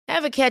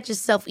Ever catch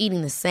yourself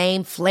eating the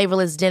same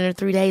flavorless dinner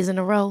 3 days in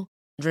a row?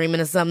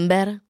 Dreaming of something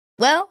better?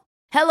 Well,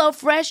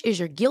 HelloFresh is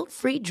your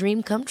guilt-free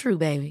dream come true,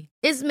 baby.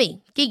 It's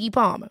me, Keke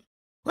Palmer.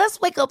 Let's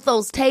wake up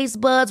those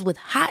taste buds with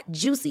hot,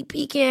 juicy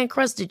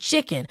pecan-crusted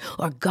chicken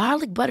or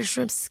garlic butter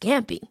shrimp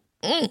scampi.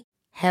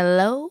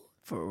 Hello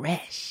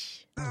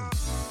Fresh.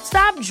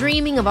 Stop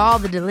dreaming of all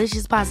the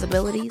delicious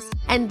possibilities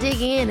and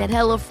dig in at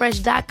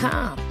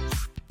HelloFresh.com.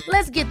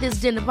 Let's get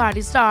this dinner party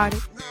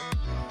started.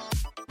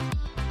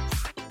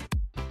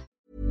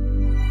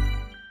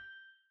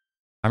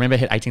 I remember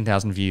it hit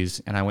 18,000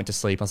 views and I went to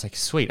sleep. I was like,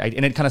 sweet.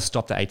 And it kind of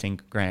stopped at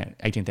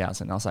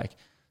 18,000. I was like,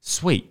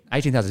 sweet,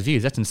 18,000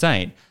 views. That's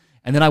insane.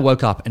 And then I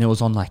woke up and it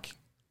was on like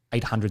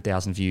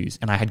 800,000 views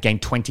and I had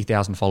gained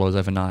 20,000 followers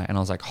overnight. And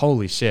I was like,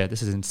 holy shit,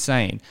 this is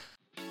insane.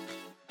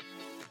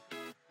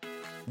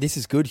 This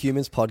is Good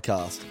Humans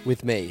Podcast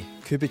with me,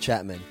 Cooper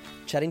Chapman,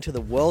 chatting to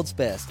the world's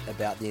best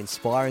about the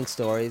inspiring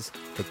stories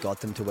that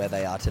got them to where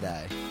they are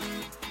today.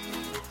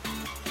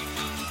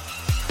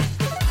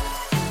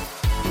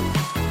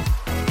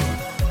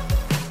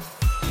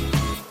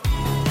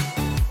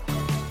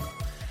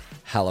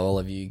 Hello, all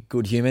of you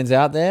good humans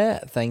out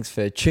there. Thanks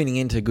for tuning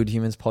in to Good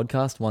Humans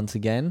Podcast once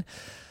again.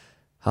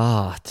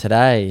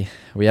 Today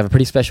we have a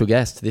pretty special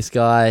guest. This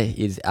guy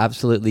is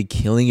absolutely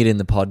killing it in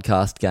the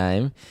podcast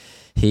game.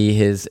 He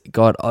has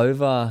got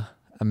over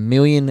 1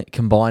 million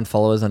combined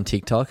followers on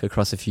TikTok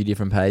across a few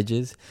different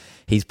pages.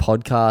 His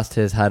podcast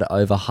has had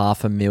over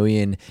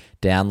 500,000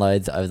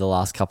 downloads over the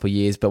last couple of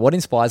years. But what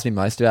inspires me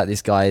most about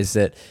this guy is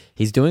that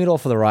he's doing it all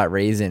for the right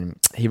reason.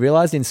 He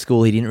realized in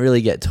school he didn't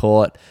really get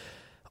taught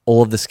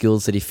all of the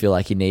skills that he feel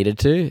like he needed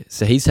to.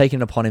 So he's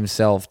taken it upon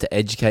himself to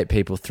educate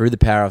people through the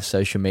power of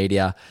social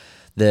media,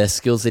 the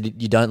skills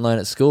that you don't learn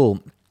at school.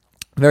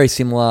 Very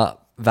similar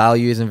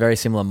values and very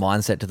similar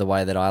mindset to the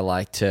way that I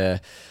like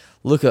to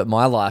look at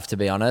my life, to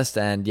be honest.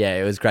 And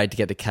yeah, it was great to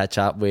get to catch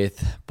up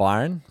with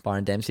Byron.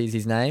 Byron Dempsey is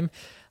his name.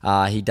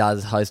 He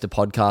does host a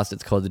podcast.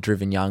 It's called the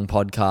Driven Young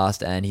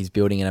Podcast, and he's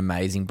building an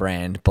amazing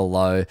brand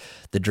below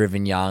the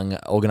Driven Young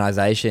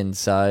organization.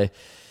 So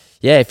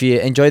yeah, if you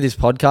enjoy this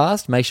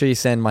podcast, make sure you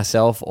send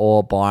myself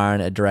or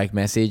Byron a direct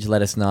message.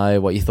 Let us know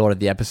what you thought of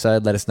the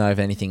episode. Let us know if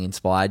anything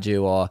inspired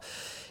you or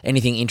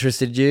anything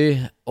interested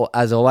you. Or,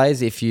 as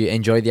always, if you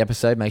enjoyed the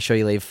episode, make sure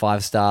you leave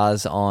 5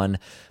 stars on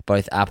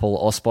both Apple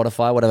or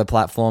Spotify, whatever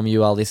platform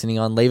you are listening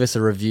on. Leave us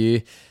a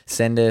review.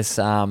 Send us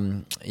a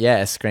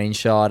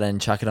screenshot and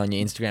chuck it on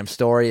your Instagram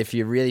story if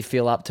you really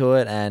feel up to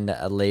it, and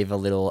leave a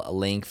little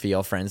link for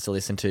your friends to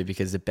listen to,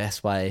 because the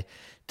best way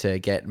to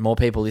get more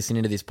people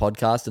listening to this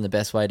podcast and the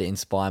best way to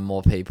inspire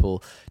more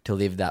people to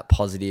live that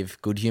positive,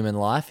 good human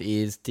life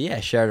is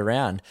to share it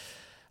around.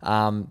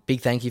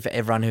 Big thank you for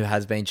everyone who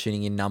has been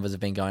tuning in. Numbers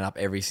have been going up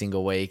every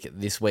single week.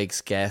 This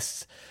week's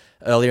guest,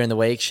 earlier in the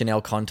week,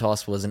 Chanel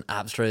Contos, was an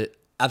absolute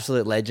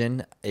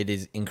legend. It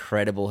is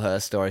incredible,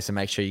 her story. So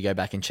make sure you go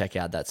back and check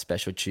out that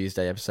special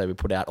Tuesday episode we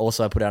put out.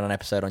 Also, I put out an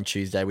episode on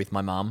Tuesday with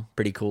my mum.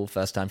 Pretty cool.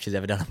 First time she's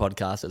ever done a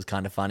podcast. It was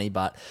kind of funny,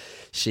 but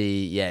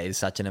she, is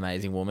such an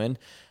amazing woman.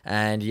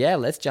 And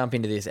let's jump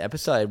into this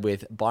episode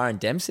with Byron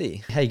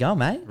Dempsey. How you going,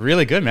 mate?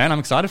 Really good, man. I'm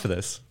excited for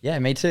this. Yeah,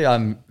 me too.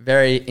 I'm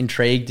very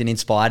intrigued and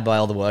inspired by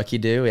all the work you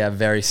do. We have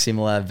very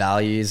similar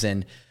values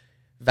and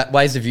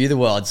ways to view the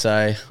world. So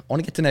I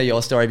want to get to know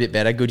your story a bit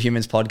better. Good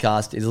Humans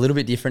Podcast is a little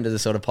bit different to the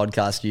sort of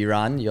podcast you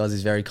run. Yours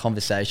is very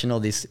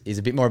conversational. This is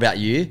a bit more about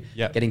you,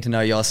 getting to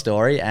know your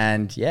story.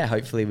 And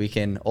hopefully we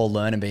can all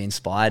learn and be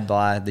inspired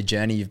by the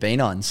journey you've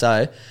been on.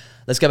 So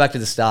let's go back to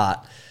the start.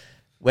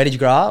 Where did you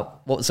grow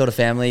up? What sort of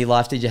family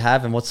life did you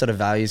have? And what sort of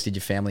values did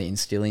your family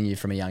instill in you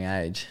from a young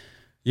age?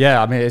 Yeah,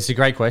 I mean, it's a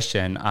great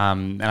question.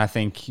 And I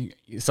think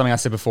something I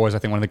said before is I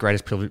think one of the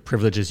greatest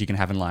privileges you can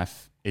have in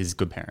life is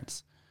good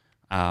parents.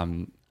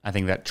 I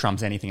think that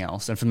trumps anything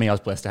else. And for me, I was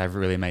blessed to have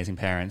really amazing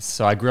parents.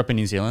 So I grew up in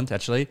New Zealand,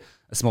 actually,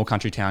 a small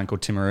country town called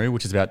Timaru,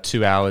 which is about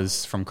 2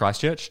 hours from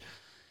Christchurch.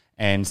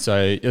 And so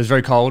it was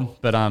very cold,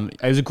 but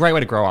it was a great way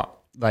to grow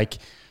up.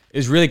 It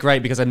was really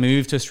great because I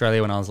moved to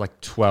Australia when I was like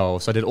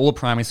 12. So I did all of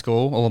primary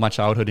school, all of my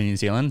childhood in New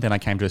Zealand. Then I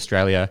came to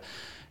Australia,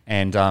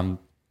 and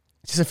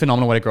it's just a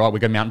phenomenal way to grow up. We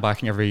go mountain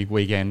biking every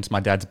weekend. My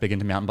dad's big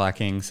into mountain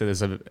biking. So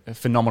there's a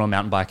phenomenal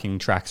mountain biking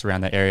tracks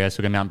around that area.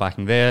 So we go mountain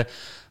biking there.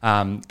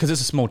 Because it's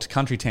a small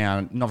country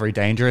town, not very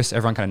dangerous.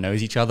 Everyone kind of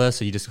knows each other.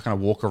 So you just kind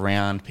of walk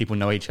around. People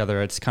know each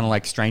other. It's kind of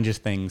like Stranger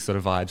Things sort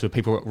of vibes with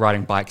people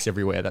riding bikes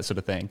everywhere, that sort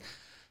of thing.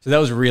 So that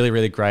was really,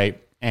 really great.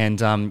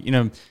 And,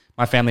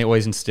 my family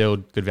always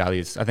instilled good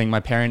values. I think my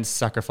parents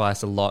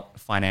sacrificed a lot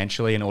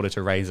financially in order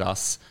to raise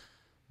us,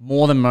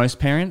 more than most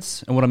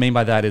parents. And what I mean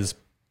by that is,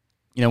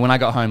 when I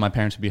got home, my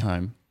parents would be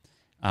home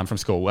from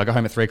school. I got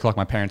home at 3 o'clock,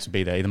 my parents would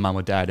be there, either mum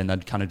or dad, and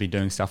they'd kind of be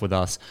doing stuff with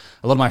us.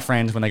 A lot of my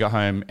friends, when they got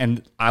home,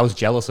 and I was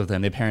jealous of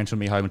them, their parents would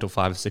be home until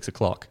 5 or 6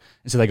 o'clock.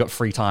 And so they got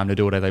free time to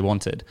do whatever they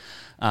wanted.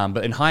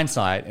 But in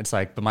hindsight, it's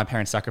like, but my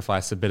parents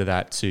sacrificed a bit of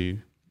that to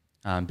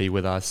be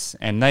with us.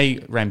 And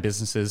they ran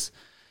businesses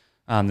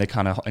their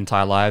kind of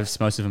entire lives.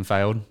 Most of them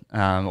failed,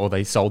 or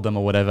they sold them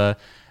or whatever.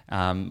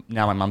 Now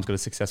my mum's got a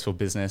successful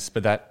business,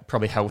 but that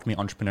probably helped me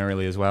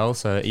entrepreneurially as well.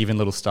 So even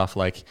little stuff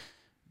like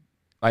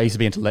I used to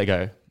be into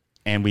Lego,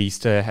 and we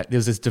used to there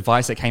was this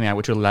device that came out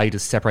which would allow you to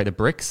separate the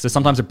bricks. So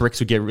sometimes the bricks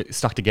would get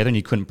stuck together and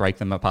you couldn't break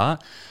them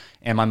apart.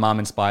 And my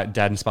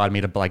dad inspired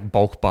me to like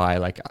bulk buy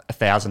like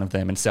 1,000 of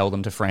them and sell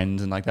them to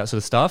friends and like that sort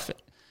of stuff.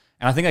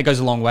 And I think that goes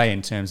a long way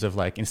in terms of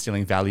like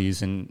instilling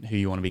values and who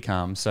you want to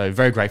become. So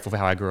very grateful for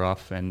how I grew up,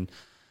 and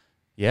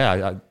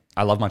yeah,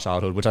 I love my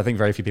childhood, which I think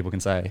very few people can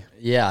say.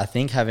 Yeah, I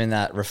think having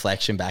that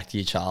reflection back to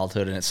your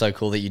childhood, and it's so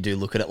cool that you do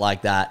look at it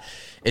like that,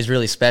 is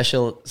really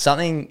special.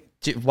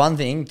 One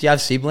thing, do you have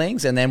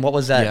siblings? And then what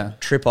was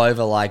that trip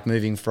over like,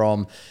 moving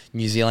from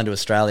New Zealand to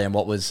Australia, and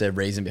what was the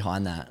reason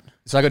behind that?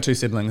 So I got 2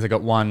 siblings. I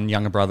got one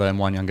younger brother and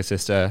one younger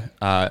sister.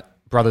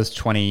 Brother's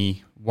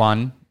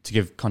 21, to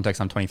give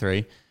context, I'm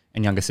 23,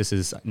 and younger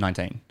sister's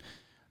 19.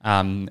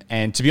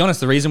 And to be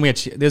honest, the reason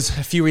there's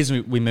a few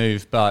reasons we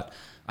moved, but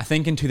I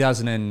think in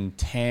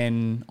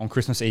 2010 on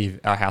Christmas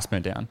Eve, our house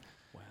burnt down.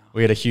 Wow.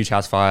 We had a huge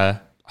house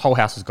fire. Whole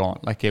house was gone.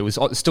 Like it was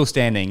still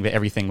standing, but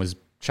everything was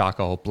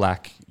charcoal,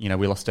 black. You know,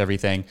 we lost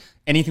everything.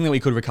 Anything that we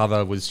could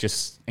recover was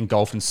just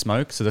engulfed in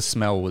smoke. So the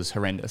smell was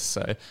horrendous.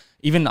 So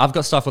even I've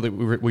got stuff that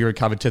we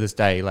recovered to this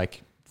day,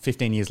 like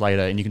 15 years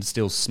later, and you can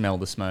still smell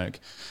the smoke.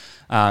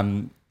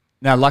 Now,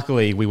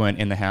 luckily, we weren't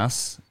in the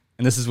house.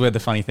 And this is where the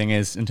funny thing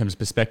is in terms of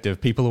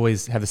perspective. People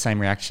always have the same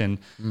reaction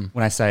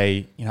when I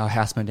say, you know, our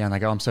house burnt down. They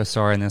go, I'm so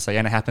sorry. And then say,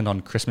 and it happened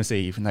on Christmas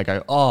Eve. And they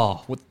go,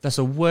 oh, that's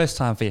the worst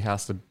time for your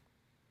house to,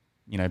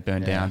 you know,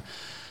 burn down.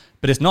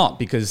 But it's not,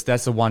 because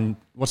what's the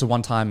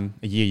one time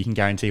a year you can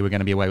guarantee we're going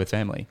to be away with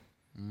family?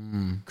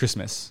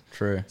 Christmas.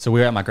 True. So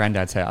we were at my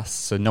granddad's house,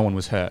 so no one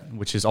was hurt,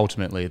 which is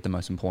ultimately the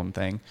most important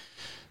thing.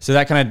 So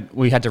that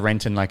we had to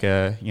rent in like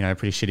a, you know,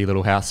 pretty shitty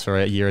little house for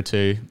a year or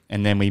two.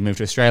 And then we moved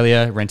to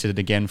Australia, rented it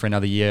again for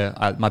another year.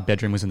 My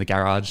bedroom was in the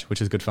garage, which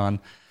is good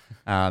fun.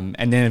 And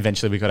then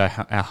eventually we got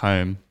our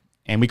home,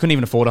 and we couldn't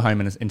even afford a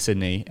home in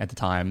Sydney at the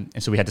time.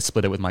 And so we had to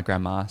split it with my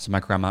grandma. So my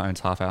grandma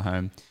owns half our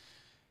home.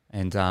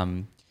 And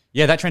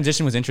that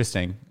transition was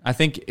interesting. I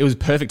think it was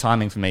perfect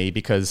timing for me,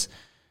 because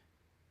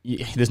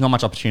there's not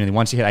much opportunity.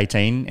 Once you hit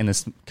 18 in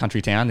this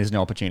country town, there's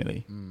no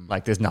opportunity.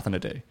 Like there's nothing to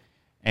do.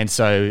 And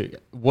so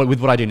with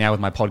what I do now with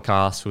my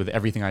podcast, with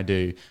everything I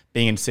do,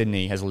 being in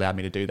Sydney has allowed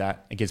me to do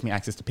that. It gives me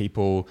access to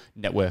people,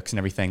 networks and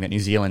everything that New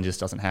Zealand just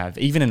doesn't have.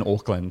 Even in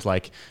Auckland,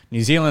 like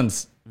New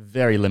Zealand's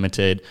very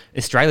limited.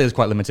 Australia is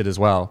quite limited as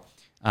well.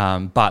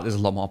 But there's a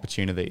lot more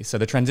opportunity. So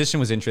the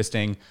transition was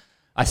interesting.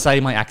 I say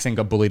my accent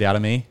got bullied out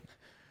of me.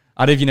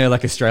 I don't know if you know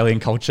like Australian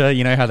culture,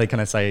 you know how they kind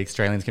of say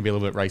Australians can be a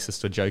little bit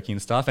racist or jokey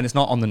and stuff, and it's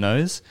not on the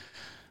nose.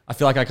 I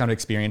feel like I kind of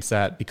experienced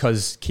that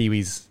because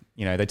Kiwis,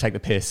 you know, they take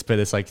the piss, but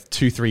it's like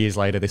 2-3 years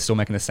later, they're still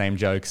making the same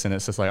jokes, and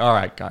it's just like, all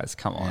right, guys,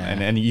 come on.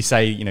 Yeah. And you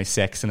say, you know,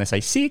 sex, and they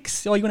say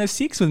sex, oh, you want to have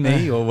sex with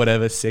me or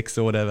whatever, sex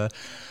or whatever.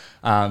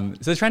 So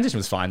the transition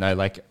was fine though.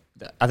 Like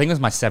I think it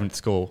was my 7th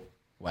school.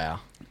 Wow.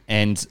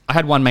 And I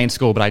had one main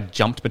school, but I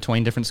jumped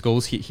between different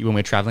schools when we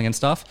were traveling and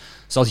stuff.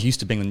 So I was used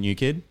to being the new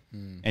kid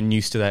and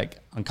used to that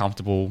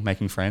uncomfortable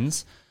making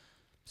friends.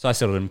 So I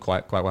settled in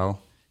quite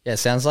well. Yeah,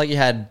 sounds like you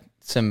had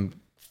some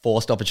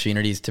forced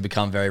opportunities to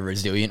become very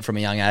resilient from a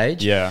young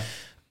age. Yeah.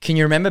 Can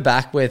you remember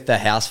back with the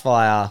house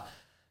fire,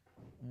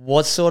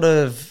 what sort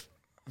of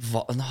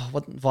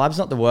vibe's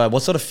not the word.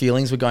 What sort of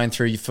feelings were going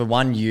through for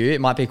you? It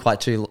might be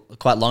quite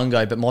long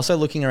ago, but more so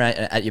looking around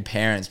at your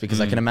parents, because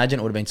I can imagine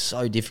it would have been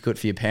so difficult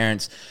for your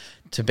parents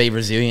to be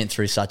resilient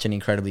through such an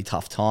incredibly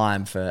tough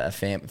time for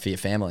your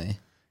family.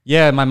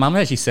 Yeah, my mum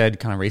actually said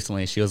kind of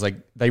recently, she was like,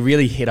 they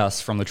really hit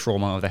us from the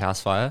trauma of the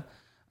house fire.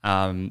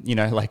 You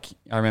know, like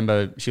I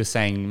remember she was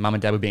saying mum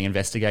and dad were being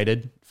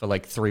investigated for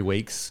like 3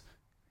 weeks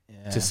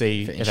to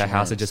see if our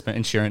house had just been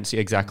insurance.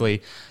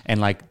 Exactly. And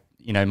like,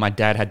 you know, my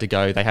dad had to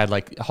go. They had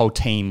like a whole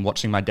team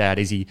watching my dad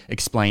as he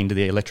explained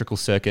the electrical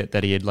circuit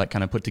that he had like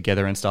kind of put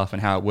together and stuff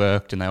and how it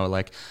worked. And they were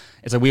like,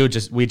 it's like we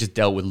just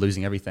dealt with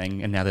losing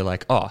everything. And now they're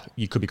like, oh,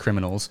 you could be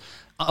criminals.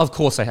 Of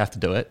course they have to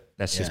do it.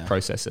 That's just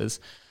processes.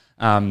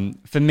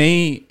 For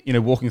me, you know,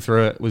 walking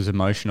through it was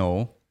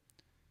emotional,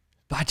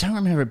 but I don't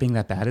remember it being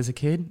that bad as a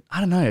kid. I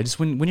don't know. Just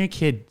when you're a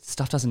kid,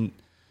 stuff doesn't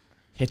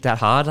hit that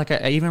hard. Like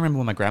I even remember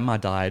when my grandma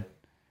died,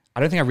 I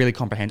don't think I really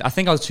comprehend. I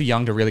think I was too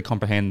young to really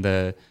comprehend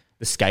the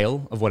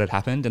scale of what had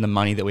happened and the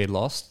money that we had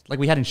lost. Like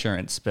we had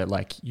insurance, but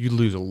like you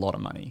lose a lot of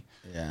money.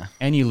 Yeah.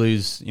 And you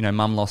lose, you know,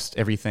 mum lost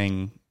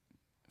everything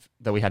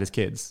that we had as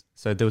kids.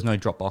 So there was no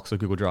Dropbox or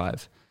Google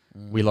Drive.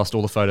 We lost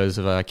all the photos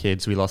of our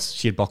kids.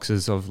 She had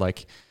boxes of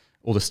like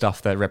all the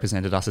stuff that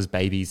represented us as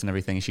babies and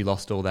everything. She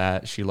lost all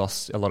that. She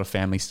lost a lot of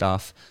family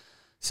stuff.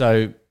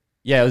 So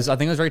yeah, I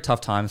think it was very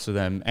tough times for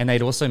them. And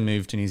they'd also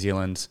moved to New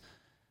Zealand.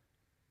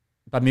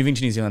 By moving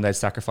to New Zealand, they'd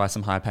sacrificed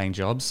some high paying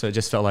jobs. So it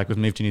just felt like we've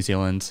moved to New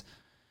Zealand,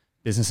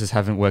 businesses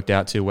haven't worked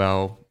out too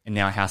well, and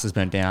now our house is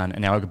burnt down,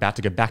 and now we're about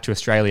to go back to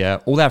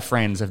Australia. All our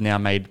friends have now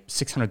made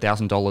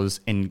 $600,000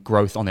 in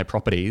growth on their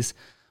properties.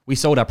 We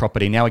sold our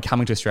property. Now we're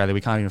coming to Australia. We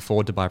can't even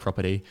afford to buy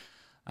property.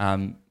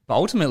 But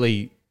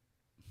ultimately,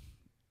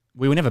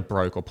 we were never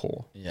broke or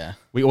poor. Yeah.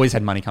 We always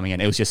had money coming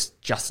in. It was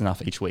just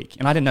enough each week.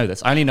 And I didn't know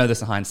this. I only know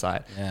this in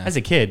hindsight. Yeah. As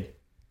a kid,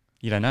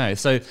 you don't know.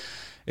 So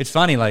it's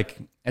funny, like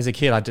as a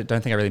kid, I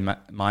don't think I really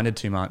minded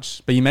too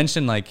much. But you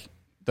mentioned like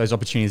those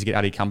opportunities to get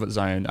out of your comfort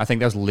zone. I think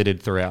that was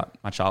littered throughout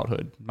my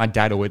childhood. My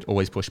dad would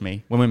always push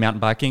me. When we were mountain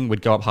biking,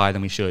 we'd go up higher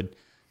than we should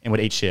and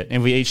we'd eat shit. And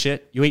if we eat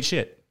shit, you eat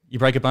shit. You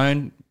break a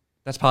bone,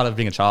 that's part of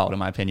being a child, in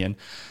my opinion.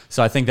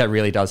 So I think that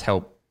really does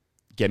help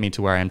get me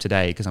to where I am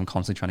today because I'm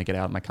constantly trying to get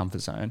out of my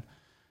comfort zone.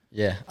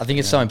 Yeah, I think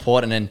it's so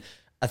important. And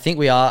I think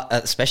we are,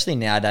 especially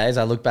nowadays,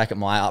 I look back at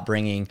my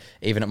upbringing,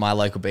 even at my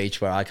local beach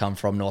where I come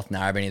from, North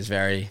Narrabeen is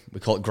we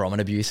call it grommet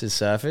abuse as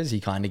surfers.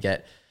 You kind of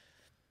get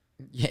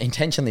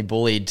intentionally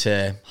bullied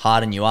to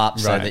harden you up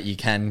so that you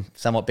can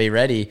somewhat be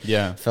ready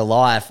for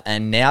life.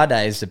 And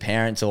nowadays the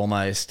parents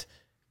almost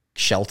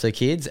shelter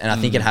kids. And I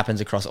think it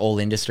happens across all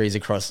industries,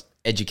 across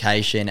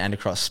education and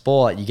across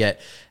sport. You get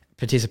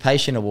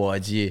participation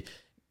awards. You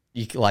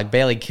like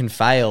barely can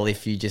fail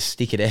if you just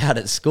stick it out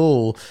at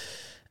school.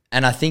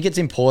 And I think it's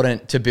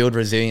important to build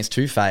resilience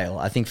to fail.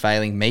 I think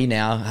failing, me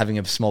now having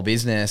a small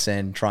business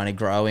and trying to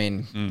grow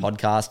in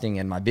podcasting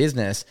and my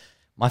business,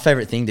 my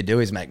favorite thing to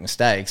do is make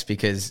mistakes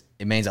because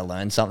it means I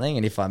learned something.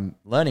 And if I'm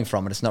learning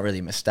from it, it's not really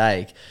a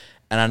mistake.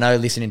 And I know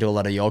listening to a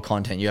lot of your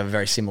content, you have a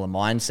very similar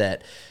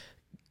mindset.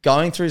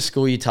 Going through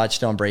school, you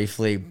touched on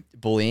briefly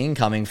bullying,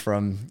 coming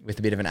from with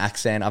a bit of an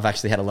accent. I've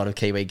actually had a lot of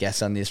Kiwi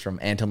guests on this, from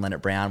Anton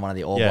Leonard-Brown, one of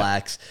the All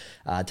Blacks,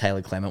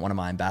 Taylor Clement, one of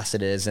my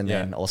ambassadors, and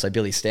then also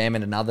Billy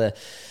Stammen, another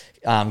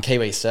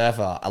Kiwi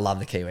surfer. I love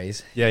the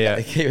Kiwis. Yeah.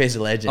 The Kiwis are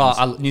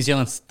legends. New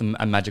Zealand's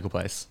a magical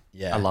place.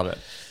 Yeah. I love it.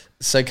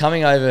 So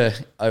coming over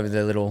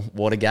the little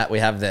water gap we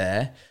have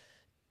there,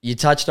 you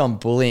touched on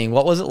bullying.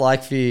 What was it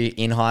like for you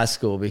in high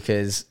school?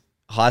 Because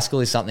high school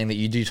is something that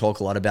you do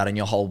talk a lot about, and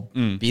your whole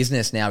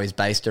business now is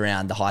based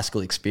around the high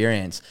school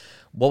experience.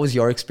 What was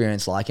your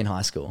experience like in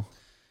high school?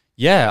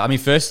 Yeah, I mean,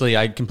 firstly,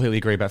 I completely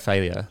agree about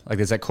failure. Like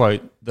there's that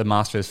quote, the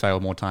master has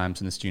failed more times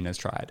than the student has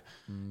tried.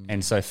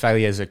 And so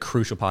failure is a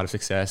crucial part of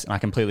success. And I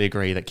completely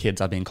agree that kids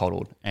are being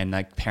coddled and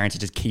like parents are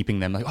just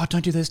keeping them like, oh,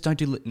 don't do this, don't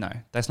do... No,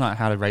 that's not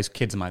how to raise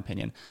kids in my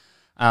opinion.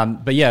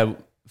 But yeah,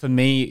 for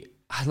me,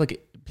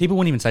 people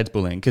wouldn't even say it's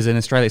bullying because in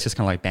Australia it's just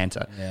kind of like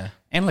banter. Yeah.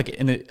 And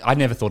like, I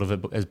never thought of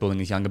it as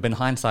bullying as younger, but in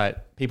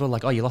hindsight, people are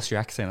like, oh, you lost your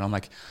accent. And I'm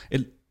like,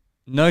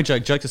 no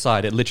joke, jokes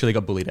aside, it literally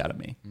got bullied out of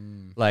me.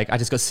 Like I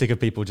just got sick of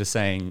people just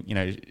saying,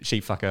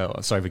 sheep fucker,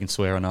 or sorry if we can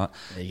swear or not,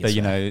 but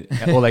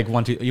or like you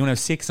want to have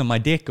sex on my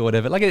dick or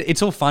whatever. Like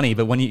it's all funny,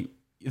 but the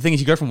thing is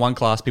you go from one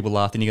class, people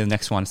laugh, then you go to the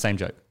next one, same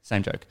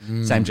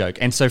joke.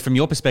 And so from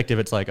your perspective,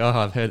 it's like, oh,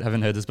 I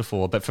haven't heard this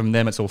before, but from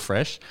them, it's all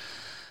fresh.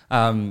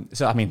 So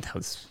I mean,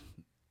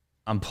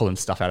 I'm pulling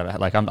stuff out of it.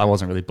 Like I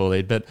wasn't really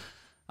bullied, but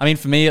I mean,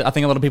 for me, I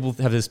think a lot of people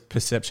have this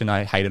perception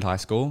I hated high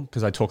school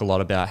because I talk a lot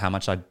about how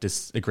much I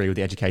disagree with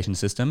the education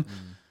system.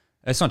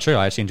 It's not true.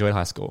 I actually enjoyed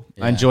high school.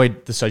 Yeah. I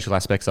enjoyed the social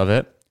aspects of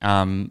it.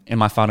 In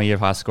my final year of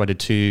high school, I did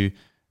 2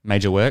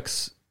 major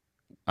works,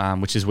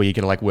 which is where you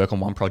get to like work on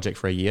one project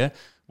for a year,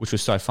 which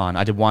was so fun.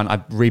 I did one.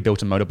 I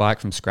rebuilt a motorbike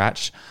from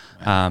scratch,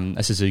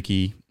 a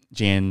Suzuki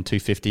GN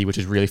 250, which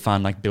is really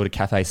fun. Like build a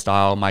cafe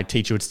style. My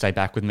teacher would stay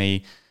back with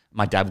me.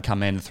 My dad would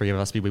come in, the 3 of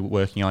us, we'd be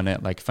working on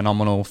it, like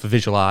phenomenal. For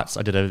visual arts,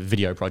 I did a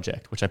video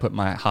project, which I put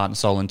my heart and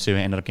soul into and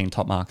ended up getting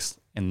top marks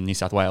in New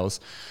South Wales.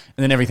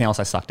 And then everything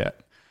else I sucked at.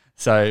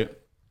 So,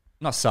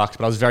 not sucked,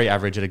 but I was very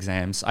average at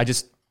exams. I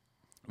just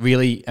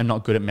really am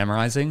not good at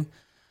memorizing.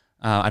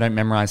 I don't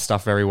memorize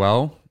stuff very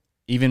well.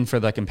 Even for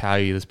like Empower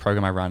You, this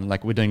program I run,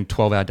 like we're doing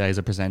 12-hour days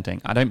of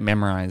presenting. I don't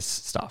memorize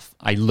stuff.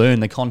 I learn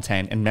the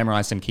content and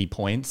memorize some key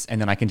points,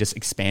 and then I can just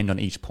expand on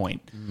each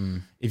point.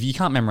 If you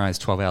can't memorize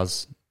 12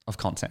 hours of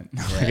content.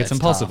 Like it's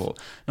impossible.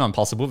 Tough. Not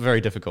impossible,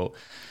 very difficult.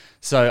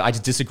 So I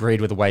just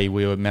disagreed with the way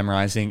we were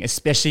memorizing,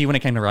 especially when it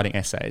came to writing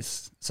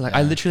essays. So like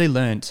I literally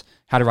learned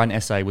how to write an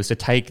essay was to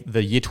take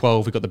the year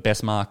 12, we got the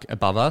best mark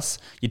above us.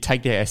 You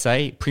take their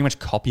essay, pretty much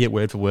copy it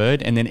word for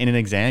word. And then in an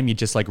exam, you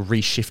just like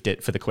reshift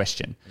it for the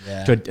question.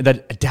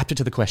 That adapt it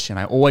to the question.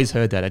 I always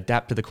heard that,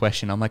 adapt to the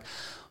question. I'm like,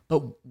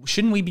 but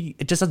shouldn't we be,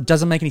 it just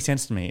doesn't make any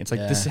sense to me. It's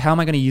like, this, how am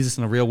I going to use this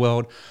in the real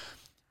world?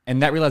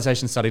 And that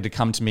realization started to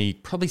come to me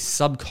probably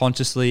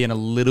subconsciously and a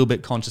little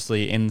bit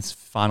consciously in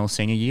final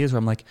senior years where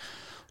I'm like,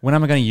 when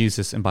am I going to use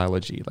this in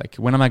biology? Like,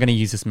 when am I going to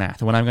use this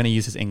math? When am I going to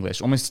use this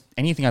English? Almost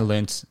anything I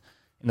learned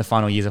in the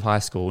final years of high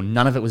school,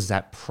 none of it was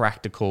that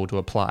practical to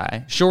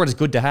apply. Sure, it's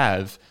good to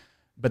have,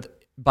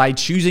 but by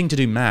choosing to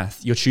do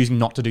math, you're choosing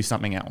not to do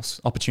something else.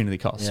 Opportunity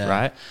cost,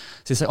 right?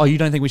 So it's like, oh, you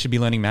don't think we should be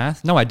learning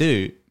math? No, I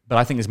do. But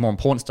I think there's more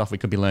important stuff we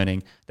could be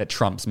learning that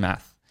trumps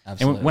math.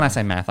 Absolutely. And when I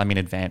say math, I mean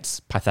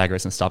advanced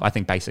Pythagoras and stuff. I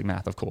think basic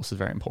math, of course, is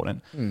very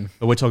important.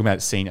 But we're talking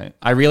about senior.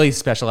 I really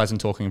specialize in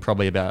talking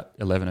probably about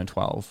 11 and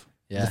 12,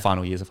 the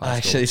final years of high school. I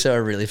actually saw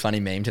a really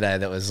funny meme today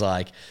that was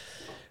like,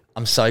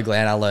 I'm so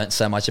glad I learned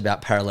so much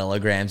about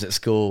parallelograms at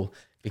school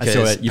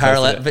because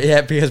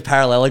because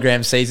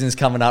parallelogram season's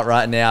coming up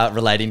right now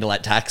relating to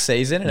like tax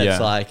season. And it's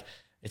like,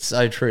 It's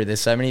so true.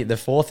 There's so many. The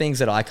four things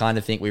that I kind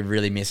of think we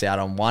really miss out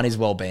on. One is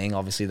well-being.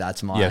 Obviously,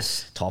 that's my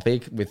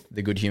topic with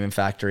the Good Human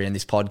Factory and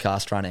this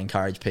podcast, trying to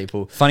encourage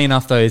people. Funny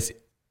enough, though, is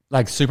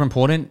like super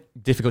important,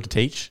 difficult to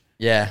teach.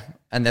 Yeah,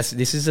 and this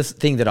is the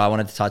thing that I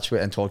wanted to touch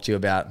with and talk to you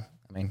about.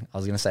 I mean, I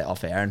was going to say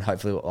off air, and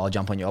hopefully I'll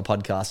jump on your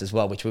podcast as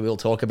well, which we will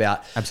talk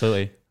about.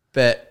 Absolutely.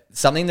 But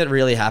something that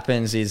really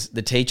happens is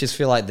the teachers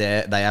feel like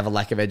they have a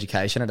lack of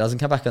education. It doesn't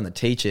come back on the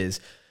teachers.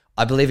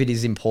 I believe it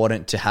is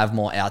important to have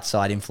more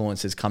outside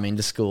influences come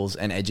into schools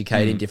and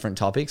educate in different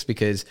topics,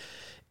 because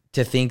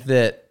to think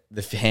that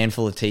the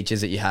handful of teachers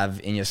that you have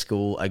in your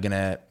school are going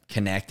to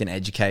connect and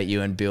educate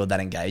you and build that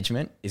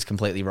engagement is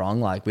completely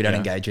wrong. Like, we don't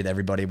engage with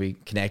everybody we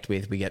connect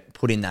with. We get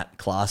put in that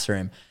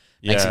classroom.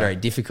 Makes it very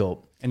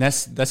difficult. And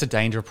that's a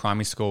danger of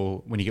primary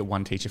school when you get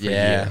one teacher for a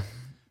year,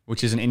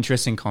 which is an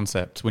interesting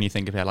concept when you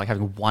think about like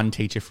having one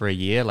teacher for a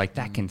year. Like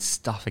that can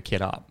stuff a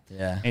kid up.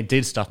 Yeah. It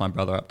did stuff my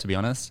brother up, to be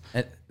honest.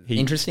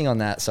 Interesting on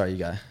that. Sorry, you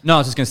go. No, I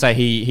was just going to say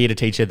he had a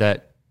teacher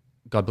that,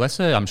 God bless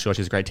her, I'm sure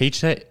she was a great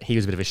teacher. He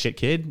was a bit of a shit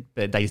kid,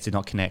 but they just did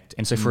not connect.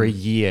 And so for a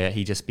year,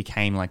 he just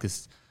became like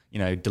this,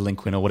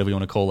 delinquent or whatever you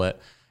want to call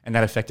it. And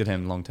that affected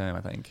him long term,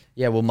 I think.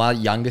 Yeah, well, my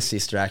younger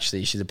sister,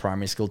 actually, she's a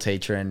primary school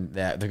teacher, and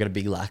they've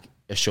got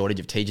a shortage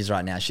of teachers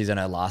right now. She's in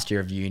her last year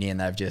of uni, and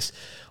they've just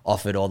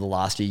offered all the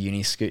last year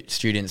uni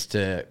students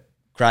to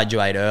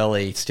graduate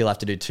early, still have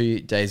to do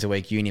 2 days a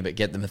week uni, but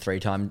get them a 3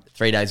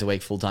 days a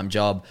week full-time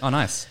job. Oh,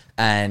 nice.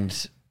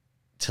 And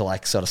to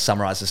like sort of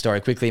summarize the story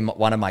quickly,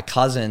 one of my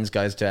cousins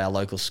goes to our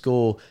local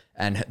school,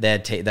 and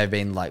they've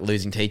been like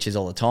losing teachers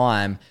all the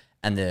time.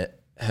 And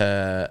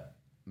her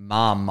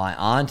mum,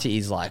 my auntie,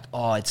 is like,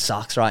 oh, it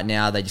sucks right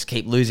now. They just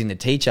keep losing the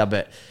teacher,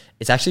 but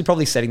it's actually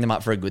probably setting them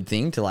up for a good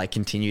thing to like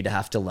continue to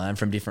have to learn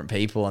from different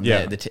people. And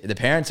the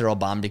parents are all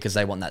bummed because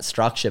they want that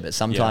structure, but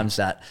sometimes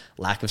that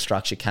lack of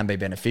structure can be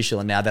beneficial.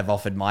 And now they've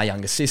offered my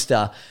younger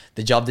sister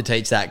the job to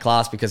teach that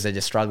class because they're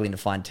just struggling to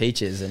find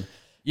teachers. And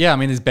yeah, I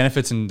mean, there's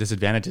benefits and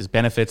disadvantages.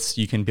 Benefits,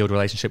 you can build a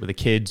relationship with the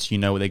kids. You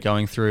know what they're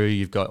going through.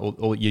 You've got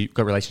you've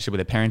got a relationship with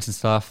their parents and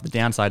stuff. The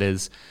downside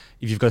is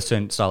if you've got a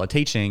certain style of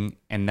teaching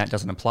and that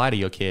doesn't apply to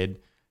your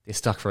kid, they're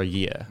stuck for a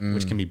year,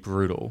 which can be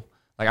brutal.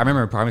 Like I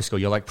remember in primary school,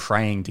 you're like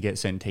praying to get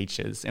certain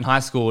teachers. In high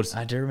school,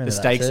 I do remember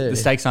the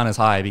stakes aren't as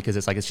high because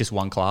it's just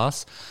one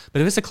class.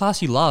 But if it's a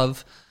class you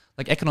love,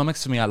 like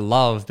economics for me, I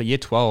love, but year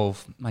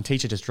 12, my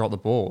teacher just dropped the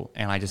ball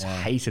and I just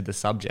hated the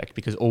subject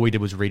because all we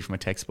did was read from a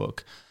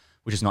textbook,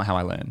 which is not how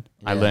I learn.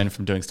 I learn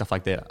from doing stuff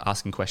like that,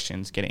 asking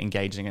questions, getting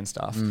engaging and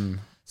stuff.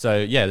 So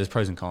yeah, there's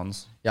pros and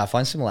cons. Yeah, I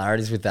find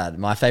similarities with that.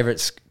 My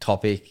favorite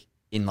topic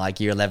in like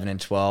year 11 and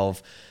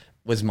 12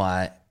 was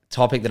my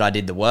topic that I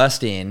did the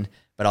worst in,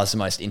 but I was the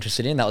most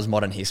interested in. That was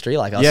modern history.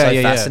 Like I was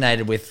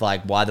fascinated with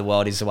like why the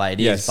world is the way it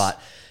is.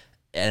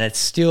 And it's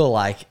still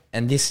like,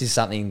 and this is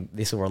something,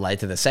 this will relate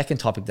to the second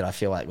topic that I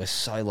feel like we're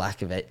so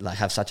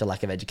have such a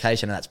lack of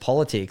education, and that's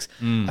politics.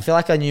 I feel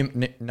like I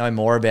know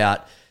more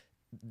about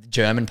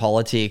German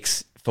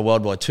politics for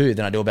World War II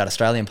than I do about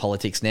Australian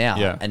politics now.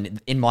 Yeah.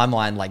 And in my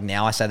mind, like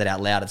now I say that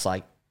out loud, it's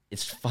like,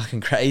 it's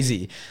fucking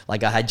crazy.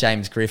 Like I had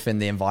James Griffin,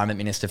 the Environment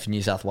Minister for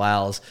New South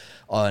Wales,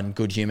 on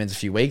Good Humans a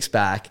few weeks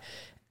back,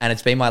 and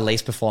it's been my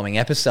least performing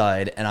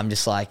episode. And I'm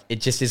just like,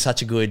 it just is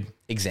such a good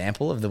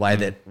example of the way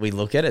that we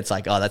look at it. It's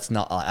like, oh, that's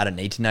not, I don't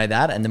need to know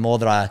that. And the more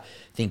that I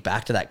think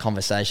back to that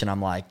conversation,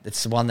 I'm like,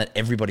 it's the one that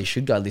everybody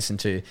should go listen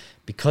to,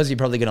 because you're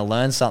probably going to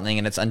learn something.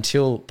 And it's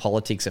until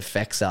politics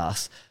affects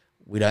us,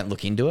 we don't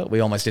look into it. We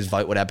almost just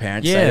vote what our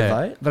parents say to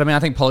vote. But I mean, I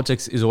think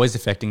politics is always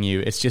affecting you.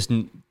 It's just,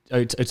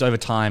 it's over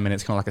time, and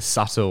it's kind of like a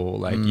subtle,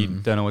 like you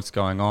don't know what's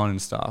going on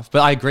and stuff.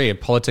 But I agree.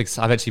 Politics,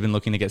 I've actually been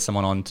looking to get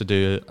someone on to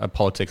do a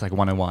politics like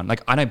 101.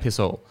 Like I know piss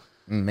all.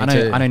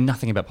 I know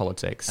nothing about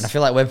politics. And I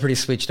feel like we're pretty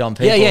switched on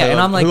people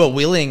who are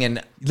willing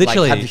and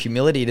literally like have the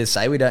humility to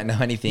say we don't know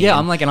anything. Yeah,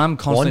 I'm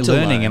constantly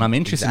learning and I'm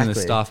interested in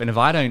this stuff. And if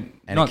I don't...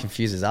 And it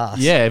confuses us.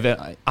 Yeah,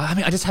 but I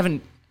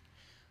mean,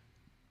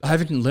 I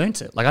haven't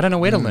learnt it. Like I don't know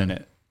where to learn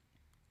it.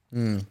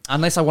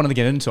 Unless I wanted to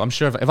get into it. I'm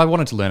sure if I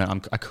wanted to learn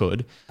it, I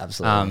could.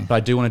 Absolutely. But I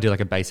do want to do like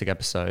a basic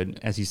episode,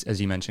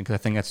 as you mentioned, because I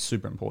think that's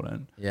super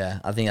important. Yeah,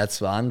 I think that's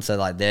fun. So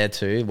like there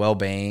too,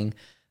 well-being,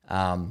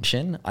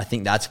 I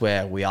think that's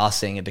where we are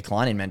seeing a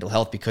decline in mental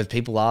health, because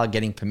people are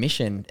getting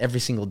permission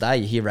every single day.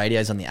 You hear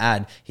radios on the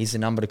ad, here's the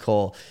number to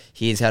call,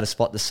 here's how to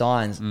spot the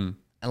signs. And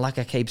like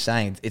I keep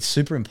saying, it's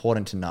super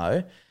important to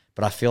know,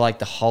 but I feel like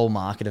the whole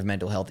market of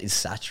mental health is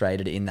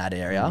saturated in that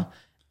area.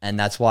 And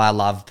that's why I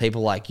love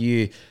people like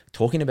you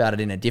talking about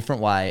it in a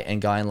different way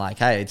and going like,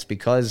 hey, it's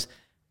because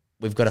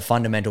we've got a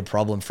fundamental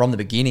problem from the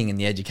beginning in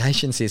the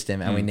education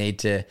system, and we need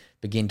to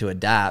begin to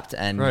adapt.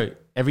 And Bro,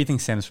 everything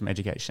stems from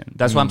education.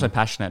 That's why I'm so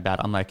passionate about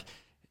it. I'm like,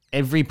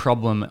 every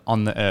problem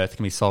on the earth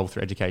can be solved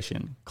through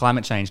education.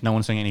 Climate change, no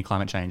one's doing any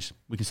climate change.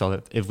 We can solve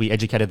it if we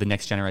educated the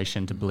next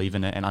generation to believe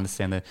in it and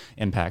understand the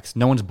impacts.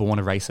 No one's born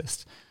a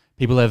racist.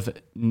 People have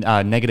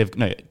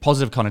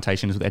positive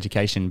connotations with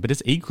education, but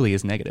it's equally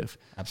as negative.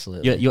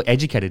 Absolutely. You're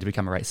educated to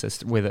become a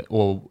racist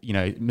or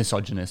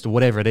misogynist or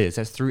whatever it is.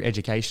 That's through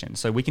education.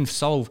 So we can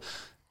solve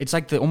it's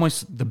like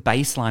almost the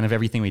baseline of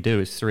everything we do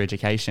is through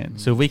education.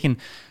 So if we can,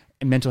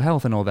 and mental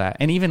health and all that,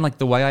 and even like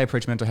the way I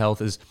approach mental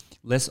health is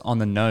less on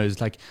the nose.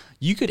 Like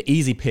you could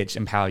easily pitch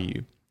Empower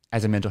You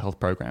as a mental health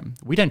program.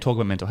 We don't talk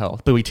about mental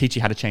health, but we teach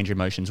you how to change your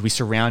emotions. We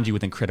surround you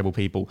with incredible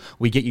people.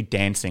 We get you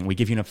dancing. We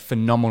give you a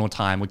phenomenal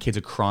time where kids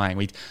are crying.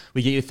 We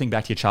get you to think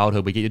back to your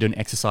childhood. We get you to do an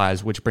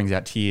exercise which brings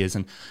out tears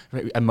and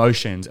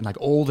emotions and like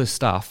all this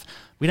stuff.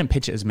 We don't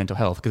pitch it as mental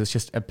health because it's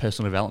just a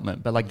personal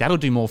development. But like that'll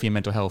do more for your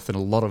mental health than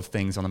a lot of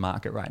things on the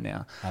market right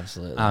now.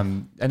 Absolutely.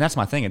 And that's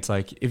my thing. It's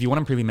like if you want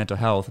to improve your mental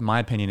health, my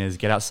opinion is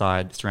get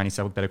outside, surround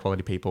yourself with better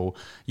quality people.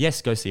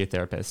 Yes, go see a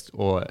therapist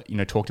or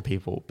talk to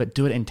people, but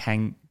do it in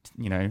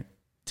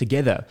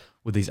together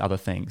with these other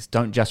things.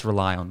 Don't just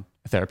rely on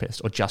a therapist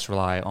or just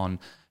rely on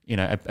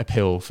a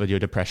pill for your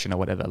depression or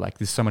whatever. Like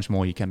there's so much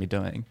more you can be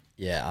doing.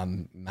 Yeah,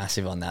 I'm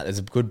massive on that. There's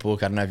a good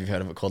book, I don't know if you've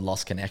heard of it, called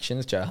Lost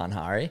Connections, Johan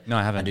Hari. No,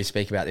 I haven't. I do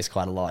speak about this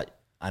quite a lot.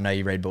 I know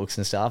you read books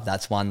and stuff.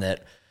 That's one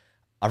that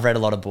I've read a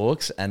lot of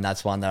books, and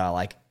that's one that I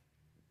like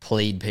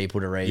plead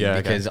people to read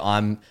because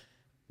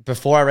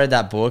before I read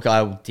that book,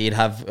 I did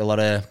have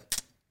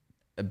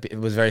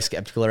was very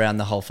skeptical around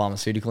the whole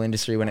pharmaceutical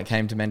industry when it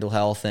came to mental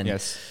health. And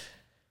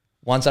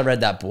once I read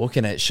that book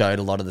and it showed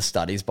a lot of the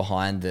studies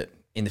behind that,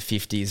 in the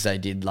 50s, they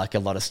did like a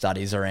lot of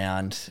studies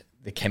around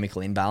the chemical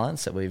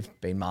imbalance that we've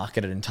been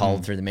marketed and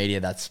told through the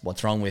media. That's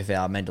what's wrong with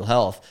our mental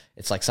health.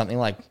 It's like something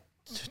like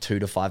 2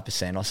 to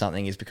 5% or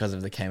something is because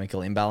of the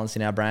chemical imbalance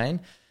in our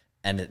brain.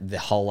 And the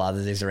whole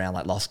others is around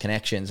like lost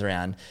connections,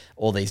 around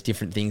all these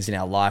different things in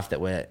our life that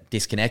we're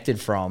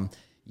disconnected from,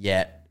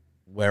 yet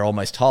we're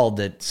almost told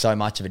that so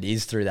much of it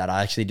is through that.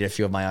 I actually did a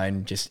few of my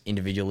own just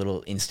individual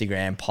little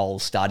Instagram poll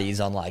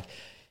studies on like,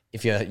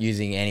 if you're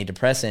using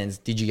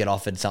antidepressants, did you get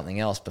offered something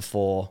else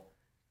before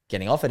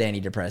getting offered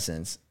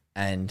antidepressants?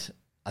 And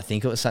I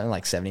think it was something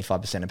like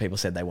 75% of people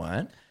said they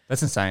weren't.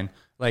 That's insane.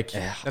 Like,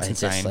 that's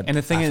insane. And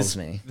the thing is,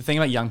 the thing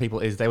about young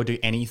people is they will do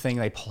anything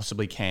they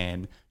possibly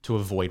can to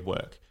avoid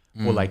work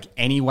or like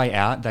any way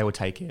out, they will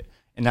take it.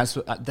 And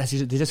they're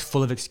just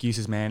full of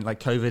excuses, man. Like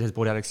COVID has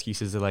brought out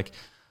excuses. They're like,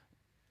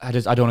 I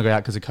don't want to go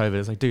out because of COVID.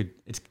 It's like, dude,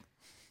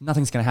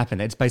 nothing's going to happen.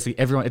 It's basically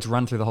everyone, it's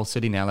run through the whole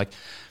city now. Like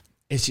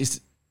it's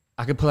just,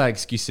 I could pull out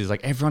excuses.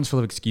 Like everyone's full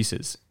of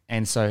excuses.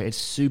 And so it's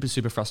super,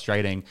 super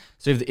frustrating.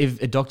 So if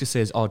a doctor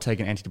says, oh, take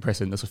an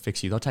antidepressant, this will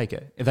fix you, they'll take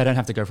it. If they don't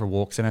have to go for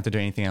walks, they don't have to do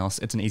anything else,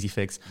 it's an easy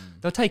fix,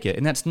 they'll take it.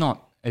 And that's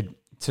not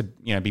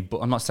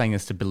I'm not saying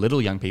this to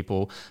belittle young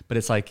people, but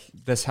it's like,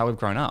 that's how we've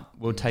grown up.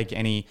 We'll take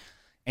any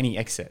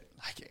exit.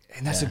 Like,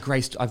 and that's a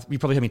great, you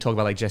probably heard me talk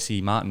about like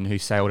Jesse Martin, who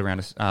sailed around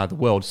the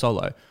world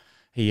solo.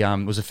 He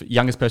was the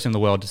youngest person in the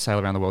world to sail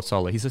around the world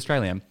solo. He's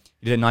Australian.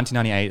 He did it in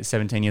 1998 at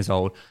 17 years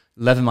old.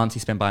 11 months he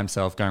spent by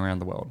himself going around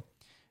the world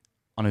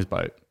on his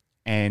boat.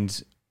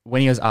 And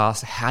when he was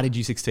asked, how did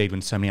you succeed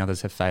when so many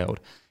others have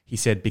failed? He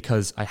said,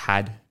 because I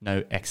had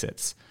no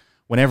exits.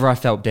 Whenever I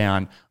felt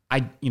down,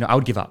 I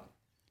would give up.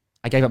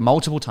 I gave up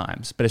multiple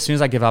times, but as soon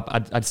as I give up,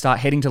 I'd start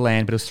heading to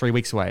land, but it was 3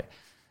 weeks away.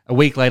 A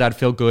week later, I'd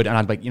feel good and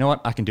I'd be like, you know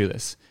what? I can do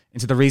this. And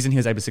so the reason he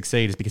was able to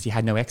succeed is because he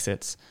had no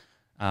exits.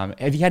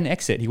 If he had an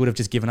exit, he would have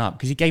just given up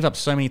because he gave up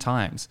so many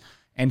times.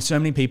 And so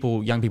many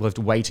people, young people, have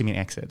way too many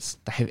exits.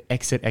 They have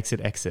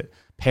exit.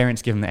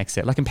 Parents give them the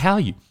exit. Like Empower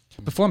You.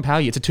 Before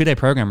Empower You, it's a 2-day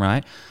program,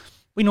 right?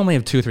 We normally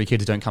have 2 or 3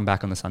 kids who don't come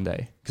back on the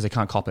Sunday because they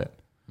can't cop it.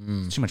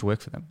 It's too much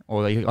work for them.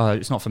 Or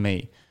it's not for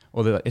me.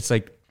 Or it's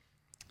like,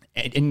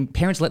 and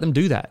parents let them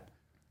do that.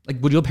 Like,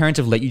 would your parents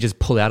have let you just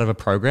pull out of a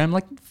program?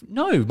 Like,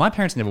 no, my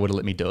parents never would have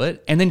let me do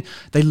it. And then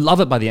they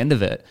love it by the end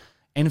of it.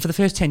 And for the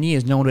first 10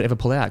 years, no one would ever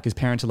pull out because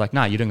parents are like,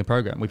 nah, you're doing the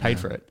program. We paid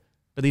for it.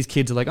 But these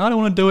kids are like, I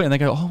don't want to do it. And they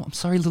go, oh, I'm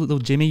sorry, little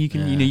Jimmy. You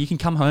can, you can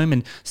come home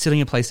and sit on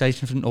your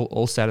PlayStation for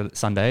all Saturday,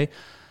 Sunday.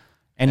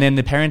 And then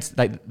the parents,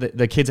 like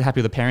the kids are happy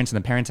with the parents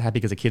and the parents are happy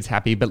because the kid's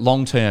happy. But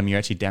long term, you're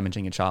actually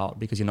damaging your child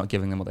because you're not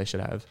giving them what they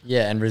should have.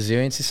 Yeah, and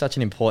resilience is such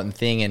an important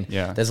thing. And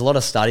there's a lot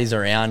of studies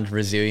around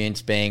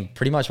resilience being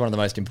pretty much one of the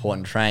most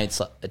important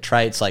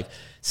traits. Like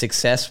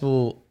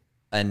successful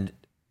and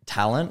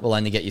talent will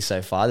only get you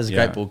so far. There's a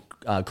great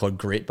book called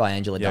Grit by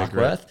Angela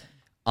Duckworth. Grit.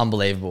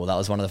 Unbelievable. That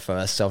was one of the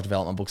first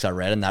self-development books I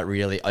read, and that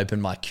really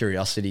opened my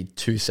curiosity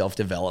to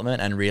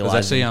self-development and realizing... It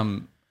was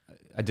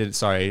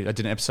actually... I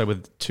did an episode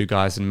with 2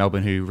 guys in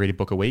Melbourne who read a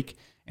book a week,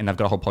 and they've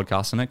got a whole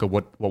podcast on it called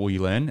What Will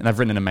You Learn? And they've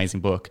written an amazing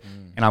book.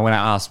 And when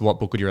I asked what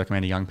book would you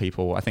recommend to young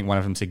people, I think one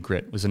of them said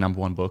Grit was the number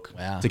 1 book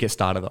to get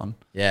started on.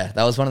 Yeah,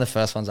 that was one of the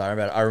first ones I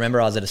remember. I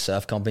remember I was at a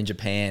surf comp in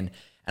Japan,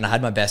 and I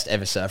had my best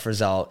ever surf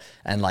result.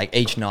 And like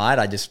each night,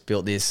 I just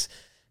built this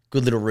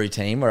good little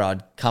routine where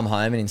I'd come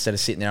home and instead of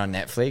sitting there on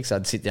Netflix,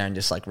 I'd sit there and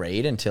just like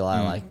read until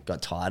I like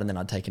got tired, and then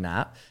I'd take a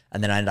nap,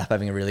 and then I ended up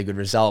having a really good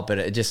result. But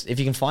it just, if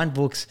you can find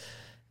books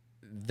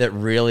that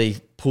really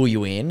pull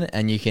you in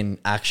and you can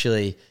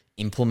actually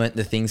implement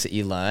the things that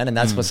you learn, and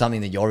that's what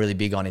something that you're really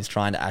big on, is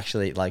trying to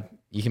actually, like,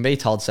 you can be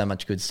told so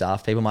much good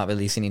stuff. People might be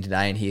listening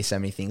today and hear so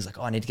many things like,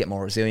 oh, I need to get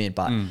more resilient,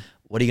 but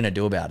what are you going to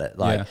do about it?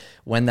 Like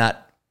when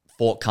that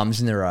fork comes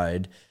in the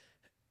road,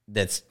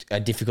 that's a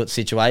difficult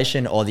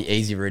situation or the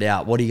easy route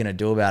out? What are you going to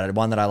do about it?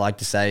 One that I like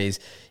to say is,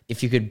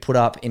 if you could put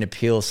up in a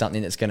pill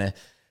something that's going to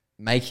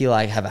make you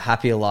like have a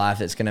happier life,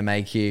 that's going to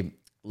make you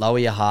lower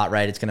your heart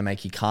rate, it's going to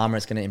make you calmer,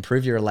 it's going to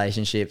improve your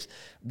relationships,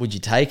 would you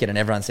take it? And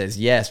everyone says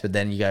yes, but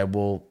then you go,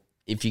 well,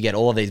 if you get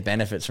all of these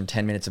benefits from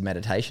 10 minutes of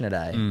meditation a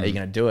day, are you going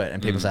to do it?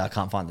 And people say, I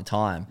can't find the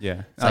time.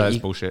 Yeah. It's like That's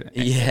bullshit.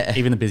 Yeah.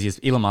 Even the busiest,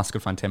 Elon Musk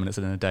could find 10 minutes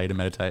in a day to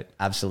meditate.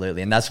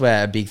 Absolutely. And that's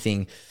where a big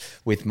thing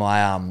with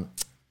my,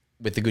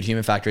 with the Good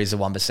Human Factory is the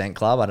 1%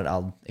 Club.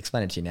 I'll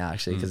explain it to you now,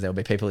 actually, because there'll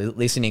be people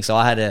listening. So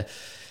I had a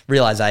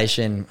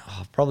realization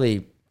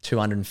probably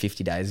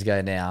 250 days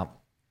ago now.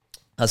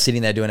 I was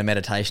sitting there doing a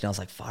meditation. I was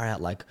like, far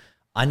out, like,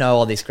 I know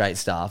all this great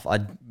stuff.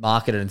 I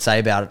market it and say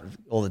about it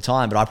all the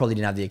time, but I probably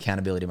didn't have the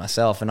accountability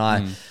myself. And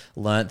I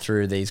learned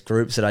through these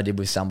groups that I did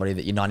with somebody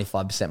that you're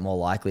 95% more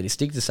likely to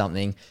stick to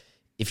something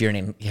if you're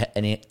in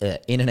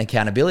an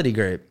accountability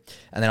group.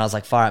 And then I was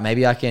like, far out,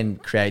 maybe I can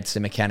create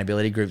some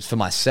accountability groups for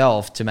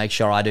myself to make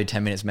sure I do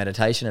 10 minutes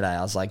meditation a day.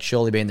 I was like,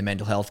 surely being the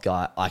mental health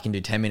guy, I can do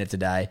 10 minutes a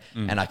day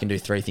and I can do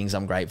 3 things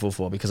I'm grateful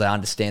for, because I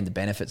understand the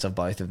benefits of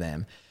both of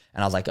them.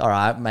 And I was like, all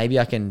right, maybe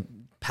I can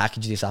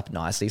package this up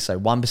nicely. So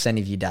 1%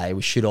 of your day,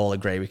 we should all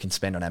agree we can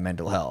spend on our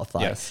mental health.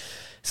 Like, Yes.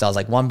 So I was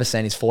like,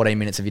 1% is 14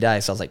 minutes of your day.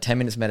 So I was like, 10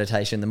 minutes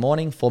meditation in the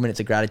morning, 4 minutes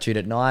of gratitude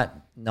at night.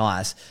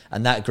 Nice.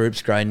 And that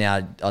group's grown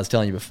now, I was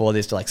telling you before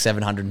this, to like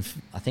 700,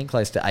 I think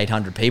close to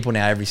 800 people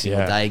now every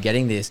single day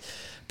getting this.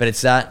 But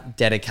it's that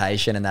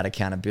dedication and that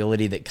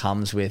accountability that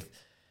comes with,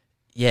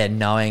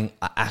 knowing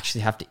I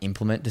actually have to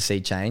implement to see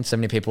change. So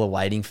many people are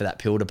waiting for that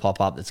pill to pop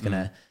up that's going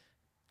to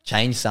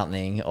change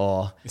something,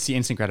 or it's the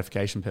instant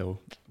gratification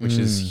pill, which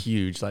is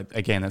huge. Like,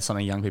 again, that's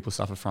something young people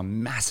suffer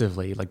from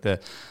massively. Like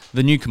the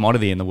new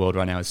commodity in the world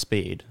right now is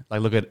speed.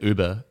 Like, look at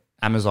Uber,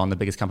 Amazon, the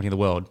biggest company in the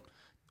world,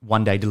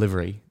 1 day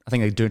delivery. I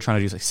think they're trying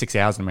to do like 6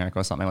 hours in America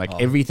or something.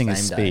 Like, everything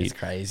is speed. It's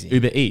crazy.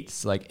 Uber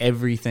Eats, like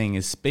everything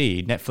is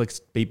speed.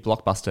 Netflix beat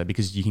Blockbuster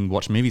because you can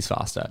watch movies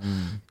faster.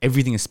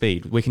 Everything is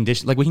speed. We can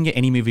get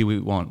any movie we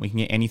want. We can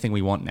get anything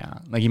we want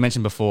now. Like you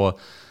mentioned before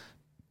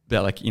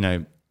about, like,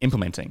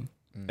 implementing.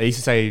 They used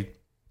to say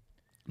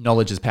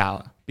knowledge is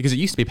power, because it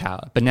used to be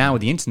power. But now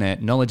with the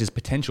internet, knowledge is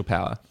potential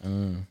power,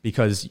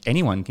 because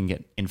anyone can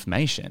get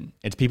information.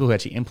 It's people who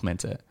actually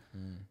implement it.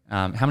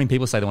 How many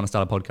people say they want to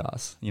start a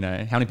podcast?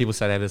 How many people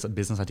say they have this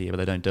business idea, but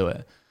they don't do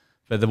it?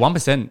 But the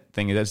 1%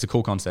 thing, that's a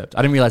cool concept.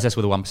 I didn't realize that's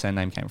where the 1%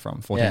 name came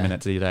from. 14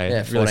 minutes a day.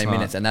 Yeah, 14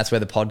 minutes. And that's where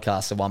the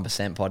podcast, the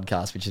 1%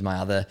 podcast, which is my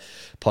other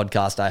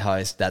podcast I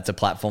host, that's a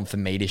platform for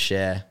me to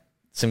share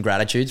some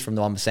gratitudes from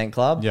the 1%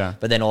 Club,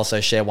 but then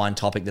also share one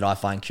topic that I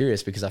find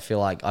curious, because I feel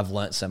like I've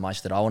learned so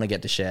much that I want to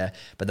get to share.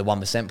 But the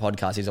 1%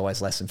 podcast is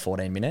always less than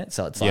 14 minutes.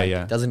 So it's like,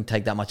 it doesn't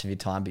take that much of your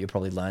time, but you'll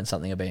probably learn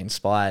something or be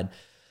inspired.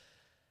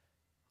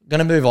 I'm going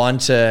to move on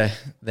to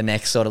the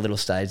next sort of little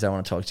stage that I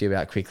want to talk to you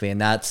about quickly. And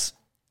that's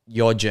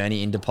your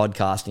journey into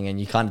podcasting. And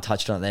you kind of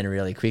touched on it then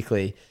really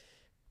quickly.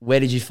 Where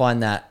did you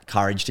find that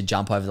courage to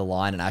jump over the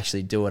line and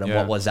actually do it? And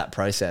what was that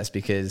process?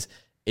 Because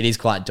it is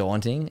quite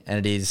daunting, and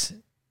it is,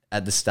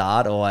 at the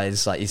start,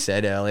 always, like you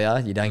said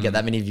earlier, you don't get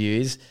that many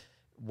views.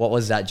 What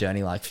was that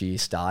journey like for you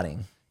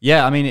starting?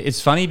 Yeah, I mean, it's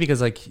funny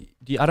because, like,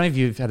 I don't know if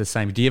you've had the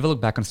same. Do you ever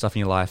look back on stuff in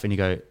your life and you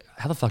go,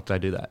 how the fuck did I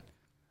do that?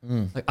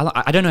 Like,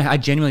 I don't know. I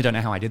genuinely don't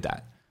know how I did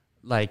that.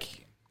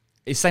 Like,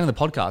 it's same with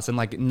the podcast. And,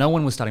 like, no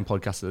one was starting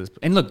podcasts at this.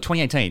 And look,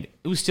 2018,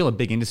 it was still a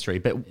big industry,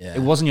 but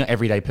it wasn't your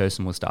everyday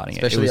person was starting it.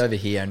 Especially it was, over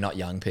here, not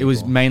young people. It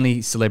was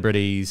mainly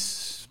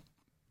celebrities,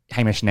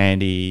 Hamish and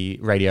Andy,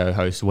 radio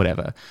hosts,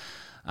 whatever.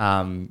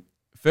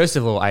 First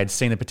of all, I had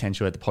seen the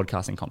potential at the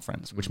podcasting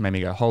conference, which made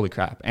me go, holy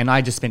crap. And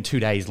I just spent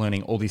 2 days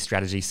learning all these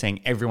strategies, seeing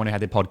everyone who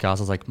had their podcast. I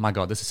was like, my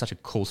God, this is such a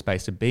cool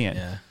space to be in.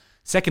 Yeah.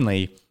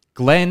 Secondly,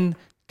 Glenn's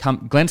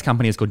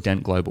company is called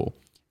Dent Global.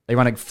 They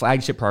run a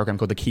flagship program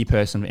called the Key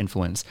Person of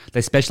Influence.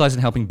 They specialize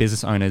in helping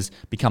business owners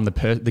become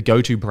the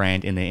go-to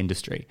brand in their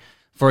industry.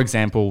 For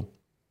example,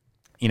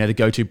 the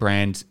go-to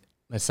brand,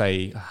 let's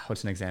say,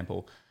 what's an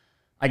example?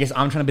 I guess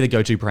I'm trying to be the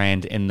go-to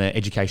brand in the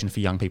education for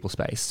young people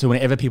space. So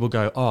whenever people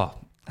go,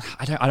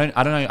 I don't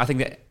know. I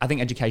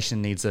think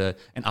education needs an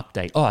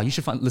update. Oh, you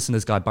should listen to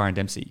this guy, Byron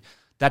Dempsey.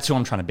 That's who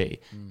I'm trying to be.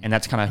 And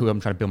that's kind of who I'm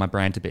trying to build my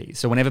brand to be.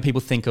 So whenever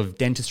people think of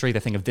dentistry, they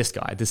think of this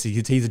guy.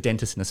 He's a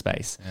dentist in the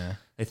space. Yeah.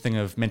 They think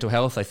of mental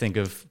health, they think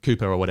of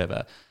Cooper or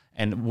whatever.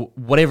 And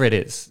whatever it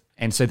is.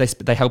 And so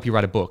they help you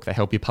write a book. They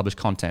help you publish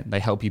content. They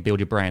help you build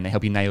your brand. They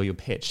help you nail your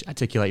pitch,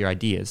 articulate your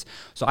ideas.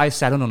 So I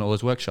sat on all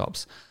those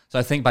workshops. So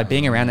I think by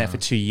being around that for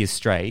 2 years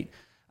straight,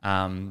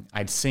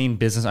 I'd seen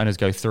business owners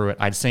go through it.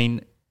 I'd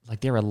seen,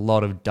 like, there are a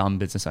lot of dumb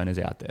business owners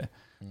out there.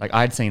 Like,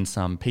 I'd seen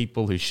some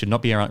people who should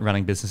not be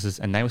running businesses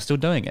and they were still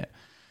doing it.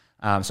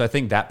 So I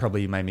think that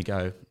probably made me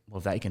go, well,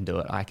 if they can do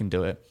it, I can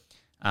do it.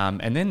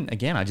 And then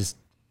again, I just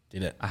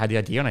did it. I had the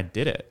idea and I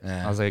did it.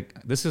 Yeah. I was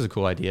like, this is a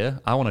cool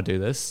idea. I want to do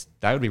this.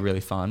 That would be really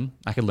fun.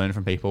 I could learn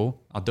from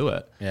people. I'll do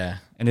it. Yeah.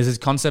 And there's this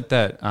concept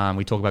that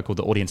we talk about called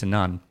the audience of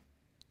none,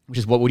 which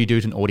is what would you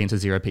do to an audience of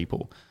 0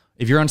 people?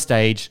 If you're on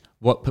stage,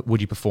 what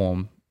would you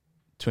perform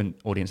to an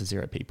audience of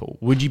 0 people?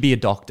 Would you be a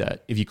doctor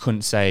if you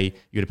couldn't say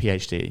you had a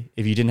PhD,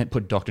 if you didn't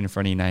put doctor in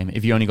front of your name,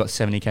 if you only got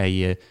 70K a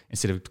year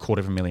instead of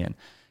 $250,000,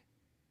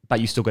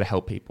 but you still got to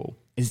help people?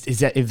 Is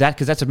that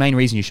because that's the main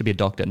reason you should be a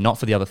doctor, not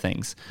for the other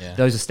things. Yeah.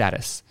 Those are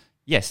status.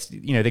 Yes,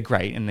 they're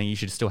great and then you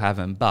should still have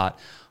them, but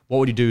what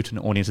would you do to an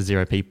audience of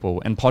 0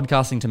 people? And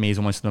podcasting to me is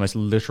almost the most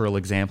literal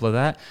example of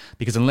that,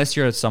 because unless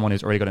you're someone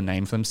who's already got a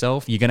name for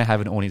themselves, you're going to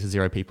have an audience of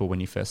 0 people when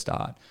you first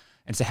start.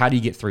 And so how do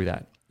you get through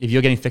that? If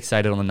you're getting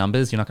fixated on the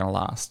numbers, you're not going to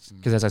last.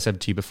 Because as I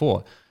said to you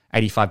before,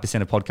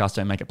 85% of podcasts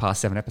don't make it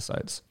past 7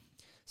 episodes.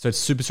 So it's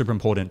super, super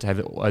important to have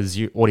an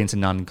audience of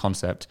none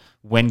concept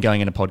when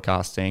going into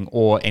podcasting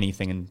or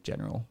anything in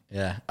general.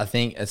 Yeah, I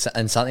think it's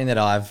and something that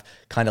I've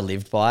kind of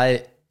lived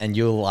by, and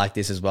you'll like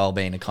this as well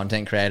being a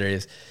content creator,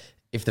 is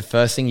if the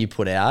first thing you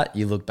put out,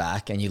 you look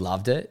back and you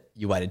loved it,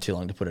 you waited too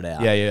long to put it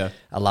out. Yeah.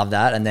 I love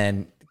that. And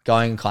then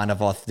going kind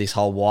of off this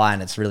whole why,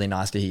 and it's really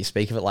nice to hear you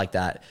speak of it like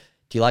that.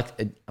 Do you like,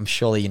 I'm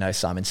surely you know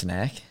Simon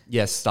Sinek.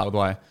 Yes, start with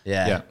why.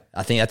 Yeah.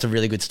 I think that's a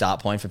really good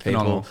start point for people.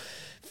 Phenomenal.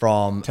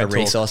 From TED a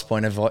resource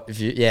point of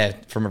view. Yeah,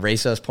 from a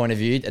resource point of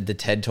view, the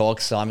TED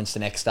Talks, Simon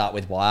Sinek Start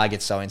With Why, I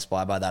get so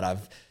inspired by that.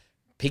 I've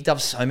picked up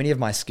so many of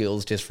my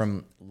skills just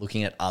from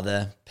looking at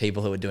other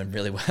people who are doing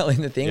really well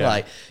in the thing. Yeah.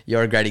 Like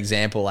you're a great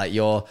example, like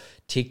your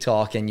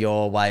TikTok and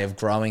your way of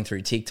growing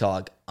through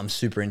TikTok, I'm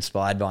super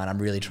inspired by, and I'm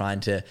really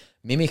trying to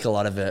mimic a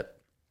lot of it.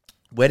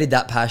 Where did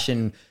that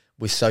passion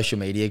with social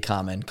media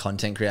come and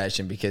content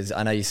creation? Because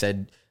I know you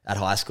said at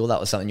high school that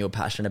was something you were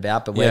passionate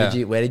about, but where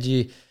did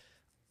you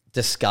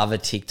discover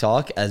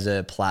TikTok as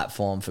a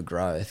platform for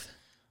growth?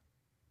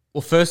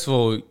 Well, first of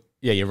all,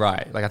 yeah, you're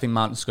right. Like I think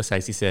Martin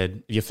Scorsese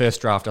said, if your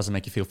first draft doesn't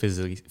make you feel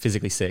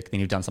physically sick, then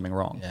you've done something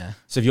wrong. Yeah.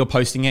 So if you're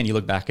posting it and you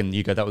look back and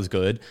you go, that was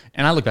good.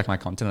 And I look back at my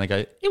content and I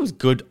go, it was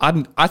good. I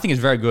think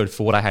it's very good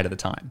for what I had at the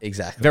time.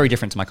 Exactly. Very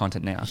different to my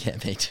content now. Yeah,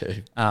 me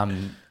too.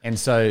 And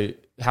so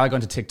how I got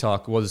into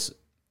TikTok was,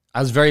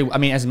 as I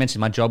mentioned,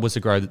 my job was to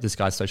grow this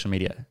guy's social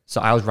media.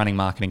 So I was running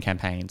marketing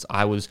campaigns.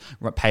 I was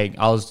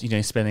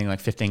spending like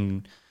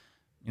 15,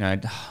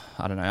 I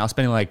was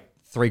spending like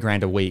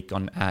 $3,000 a week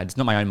on ads,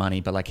 not my own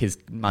money, but like his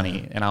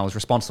money. And I was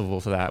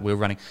responsible for that. We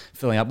were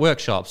filling up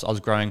workshops. I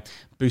was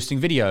boosting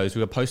videos.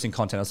 We were posting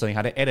content. I was learning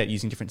how to edit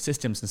using different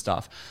systems and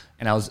stuff.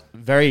 And I was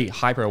very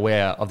hyper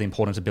aware of the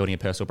importance of building a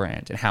personal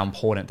brand and how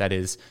important that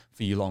is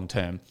for you long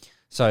term.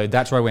 So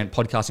that's where I went.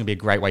 Podcasting would be a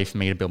great way for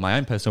me to build my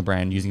own personal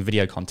brand using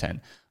video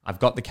content. I've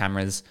got the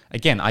cameras.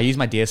 Again, I use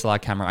my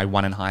DSLR camera I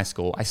won in high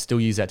school. I still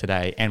use that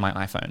today, and my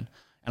iPhone.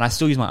 And I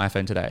still use my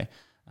iPhone today.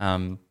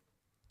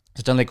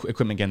 So don't let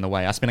equipment get in the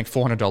way. I spent like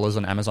 $400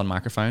 on Amazon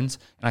microphones,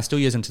 and I still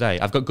use them today.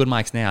 I've got good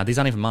mics now. These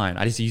aren't even mine.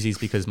 I just use these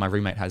because my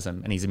roommate has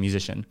them, and he's a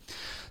musician.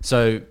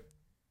 So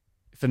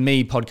for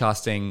me,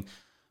 podcasting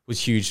was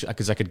huge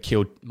because I could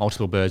kill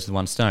multiple birds with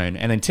one stone.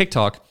 And then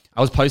TikTok,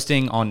 I was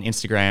posting on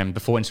Instagram,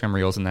 before Instagram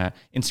Reels and that,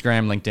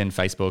 Instagram, LinkedIn,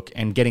 Facebook,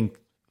 and getting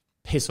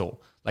pissel.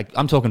 Like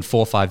I'm talking 4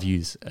 or 5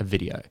 views a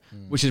video,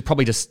 which is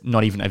probably just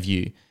not even a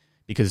view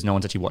because no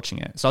one's actually watching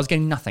it. So I was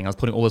getting nothing. I was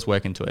putting all this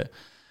work into it.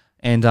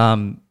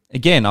 And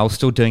again, I was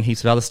still doing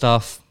heaps of other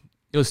stuff.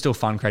 It was still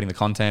fun creating the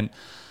content.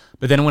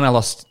 But then when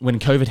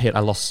COVID hit, I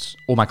lost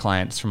all my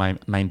clients from my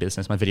main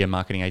business, my video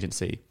marketing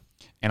agency.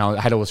 And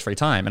I had all this free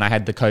time, and I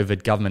had the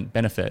COVID government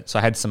benefit. So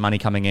I had some money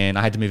coming in.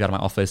 I had to move out of my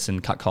office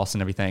and cut costs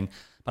and everything,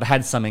 but I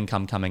had some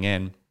income coming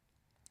in. And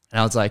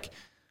I was like,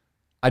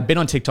 I'd been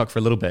on TikTok for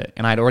a little bit,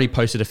 and I'd already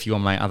posted a few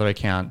on my other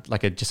account,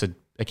 like just an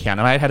account.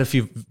 And I had a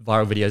few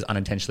viral videos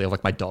unintentionally of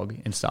like my dog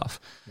and stuff.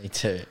 Me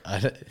too.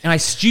 And I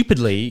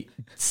stupidly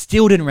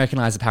still didn't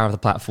recognize the power of the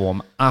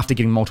platform after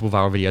getting multiple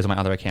viral videos on my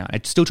other account.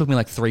 It still took me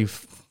like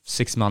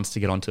 3-6 months to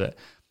get onto it.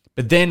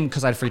 But then,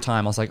 because I had free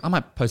time, I was like, I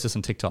might post this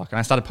on TikTok. And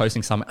I started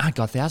posting some, and I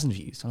got 1,000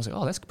 views. I was like,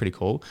 oh, that's pretty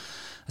cool.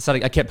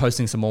 I kept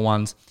posting some more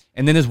ones.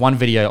 And then there's one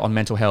video on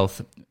mental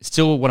health,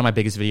 still one of my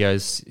biggest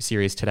videos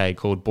series today,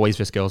 called Boys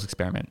vs. Girls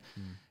Experiment.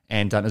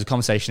 And there's a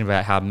conversation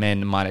about how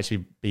men might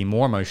actually be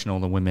more emotional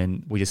than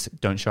women. We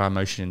just don't show our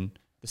emotion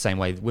the same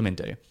way women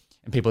do.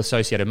 And people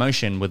associate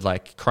emotion with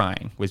like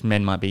crying, whereas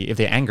men might be, if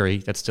they're angry,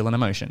 that's still an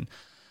emotion.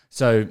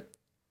 So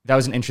that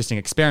was an interesting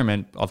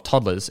experiment of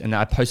toddlers. And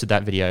I posted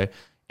that video,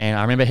 and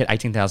I remember it hit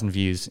 18,000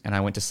 views, and I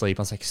went to sleep.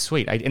 I was like,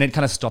 sweet. And it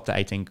kind of stopped at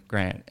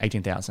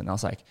 18,000. I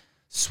was like,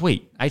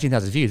 sweet,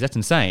 18,000 views. That's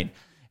insane.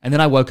 And then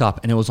I woke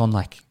up and it was on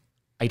like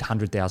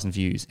 800,000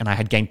 views, and I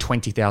had gained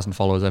 20,000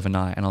 followers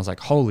overnight. And I was like,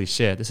 holy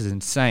shit, this is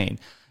insane.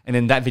 And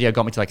then that video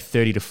got me to like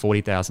 30 to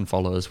 40,000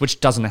 followers, which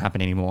doesn't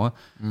happen anymore.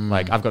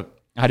 Like I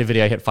had a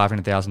video hit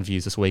 500,000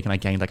 views this week, and I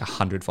gained like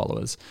 100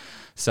 followers.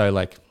 So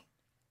like,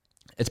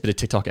 it's a bit of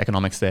TikTok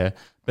economics there.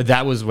 But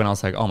that was when I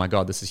was like, oh my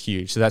God, this is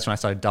huge. So that's when I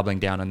started doubling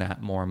down on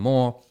that more and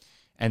more.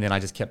 And then I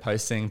just kept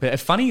posting. But a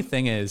funny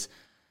thing is,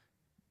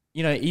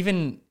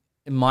 even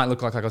it might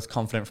look like I was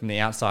confident from the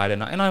outside,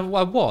 and I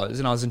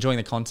was enjoying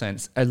the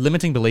content. A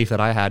limiting belief that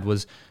I had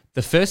was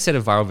the first set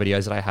of viral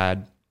videos that I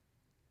had,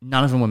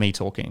 none of them were me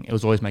talking. It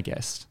was always my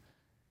guest.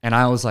 And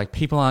I was like,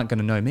 people aren't going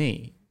to know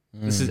me.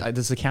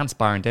 This account's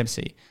Byron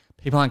Dempsey.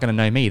 people aren't going to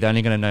know me. They're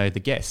only going to know the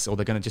guests, or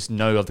they're going to just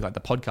know of like the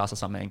podcast or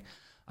something.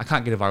 I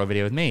can't get a viral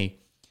video with me.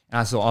 And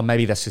I thought, oh,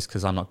 maybe that's just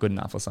because I'm not good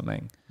enough or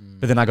something.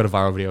 But then I got a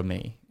viral video of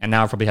me. And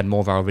now I've probably had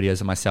more viral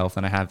videos of myself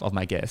than I have of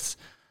my guests.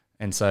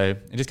 And so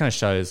it just kind of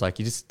shows like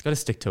you just got to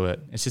stick to it.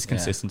 It's just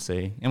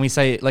consistency. And we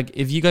say like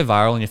if you go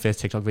viral in your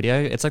first TikTok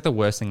video, it's like the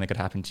worst thing that could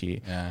happen to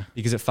you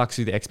because it fucks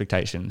you the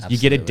expectations. Absolutely.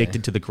 You get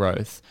addicted to the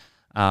growth.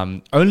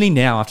 Only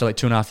now after like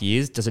 2.5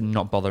 years does it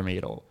not bother me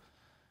at all.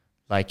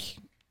 Like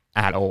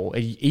at all.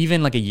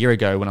 Even like a year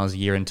ago when I was a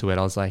year into it,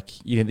 I was like,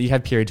 you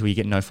have periods where you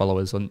get no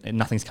followers or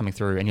nothing's coming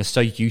through and you're so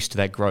used to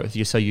that growth.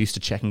 You're so used to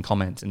checking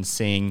comments and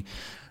seeing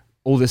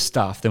all this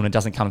stuff. Then when it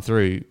doesn't come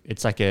through,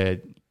 it's like you're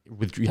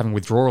having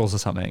withdrawals or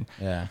something.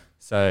 Yeah.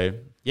 So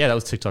yeah, that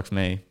was TikTok for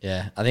me.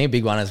 Yeah. I think a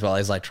big one as well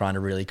is like trying to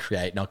really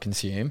create, not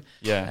consume.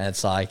 Yeah. And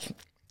it's like,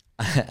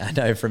 I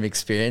know from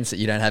experience that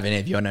you don't have any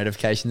of your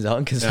notifications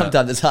on because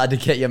sometimes it's hard to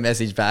get your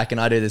message back. And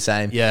I do the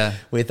same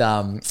with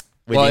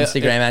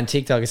Instagram and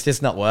TikTok. It's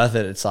just not worth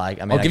it. It's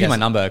like, I mean, I'll give you my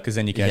number because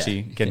then you can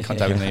actually get in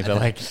contact with me. But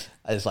like,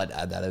 I just like to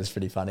add that. It's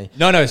pretty funny.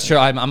 No, it's true.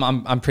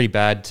 I'm pretty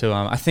bad too.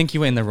 I think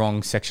you were in the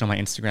wrong section on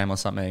my Instagram or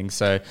something.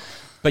 So,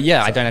 but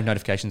yeah, I don't have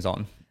notifications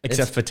on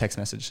except for text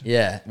message.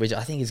 Yeah, which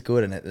I think is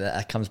good, and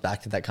that comes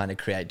back to that kind of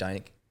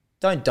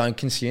don't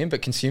consume,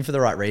 but consume for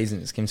the right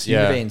reasons.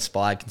 Consume to be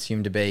inspired.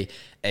 Consume to be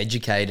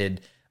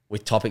educated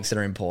with topics that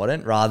are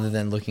important, rather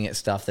than looking at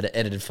stuff that are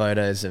edited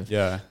photos of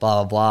blah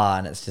blah blah.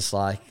 And it's just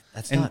like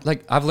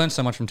like I've learned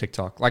so much from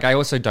TikTok. Like I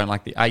also don't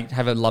like I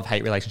have a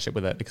love-hate relationship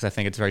with it because I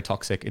think it's very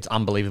toxic. It's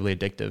unbelievably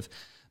addictive.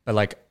 But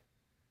like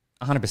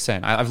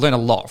 100%, I've learned a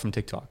lot from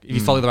TikTok. If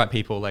you follow the right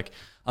people, like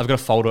I've got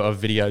a folder of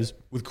videos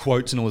with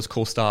quotes and all this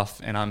cool stuff,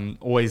 and I'm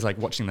always like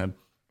watching them.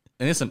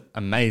 And there's some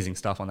amazing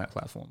stuff on that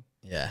platform.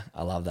 Yeah,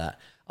 I love that.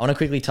 I want to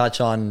quickly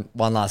touch on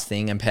one last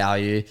thing, Empower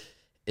You.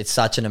 It's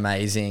such an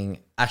amazing...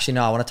 Actually,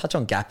 no, I want to touch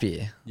on Gap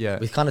Year. Yeah.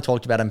 We've kind of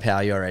talked about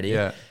Empower You already.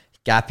 Yeah.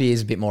 Gap Year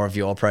is a bit more of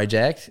your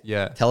project.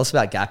 Yeah. Tell us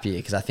about Gap Year,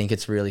 because I think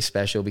it's really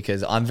special,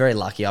 because I'm very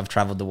lucky. I've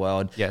traveled the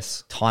world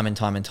time and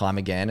time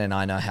again, and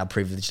I know how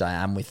privileged I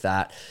am with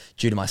that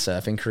due to my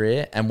surfing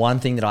career. And one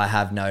thing that I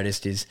have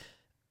noticed is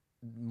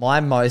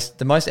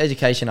the most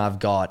education I've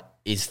got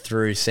is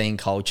through seeing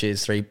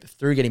cultures,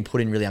 through getting put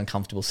in really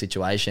uncomfortable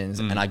situations,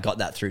 and I got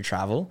that through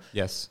travel.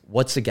 Yes.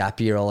 What's the Gap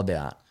Year all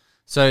about?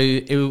 So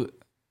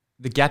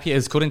the Gap Year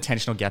is called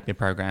Intentional Gap Year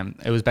Program.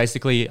 It was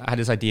basically, I had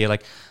this idea,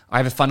 like I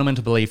have a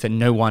fundamental belief that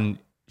no one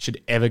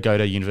should ever go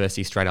to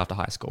university straight after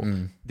high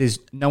school. There's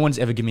no one's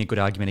ever given me a good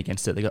argument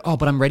against it. They go, oh,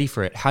 but I'm ready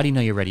for it. How do you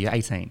know you're ready? You're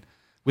 18.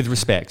 With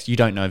respect, you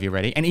don't know if you're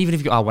ready. And even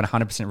if you are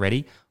 100%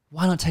 ready,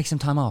 why not take some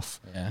time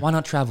off? Yeah. Why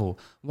not travel?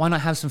 Why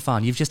not have some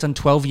fun? You've just done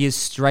 12 years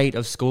straight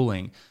of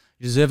schooling.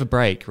 You deserve a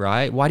break,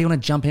 right? Why do you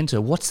want to jump into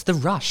it? What's the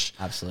rush?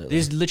 Absolutely.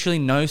 There's literally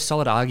no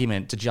solid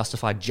argument to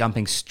justify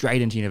jumping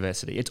straight into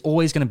university. It's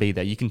always going to be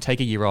there. You can take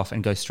a year off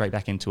and go straight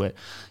back into it.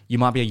 You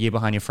might be a year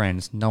behind your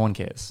friends. No one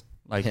cares.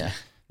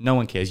 No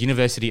one cares.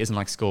 University isn't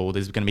like school.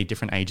 There's going to be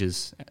different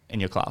ages in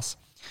your class.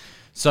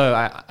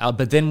 So,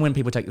 but then when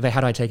people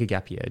how do I take a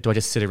gap year? Do I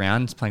just sit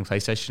around playing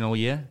PlayStation all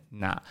year?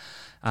 Nah.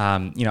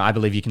 I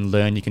believe you can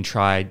learn, you can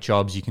try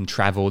jobs, you can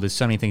travel. There's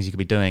so many things you could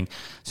be doing.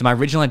 So my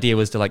original idea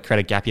was to like create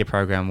a gap year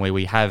program where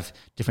we have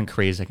different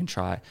careers they can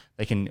try.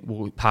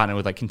 We'll partner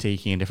with like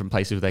Kentucky and different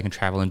places where they can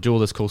travel and do all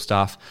this cool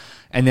stuff.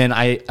 And then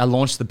I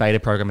launched the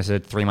beta program as a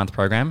 3-month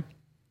program.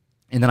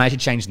 And then I had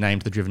to change the name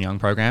to the Driven Young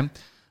program.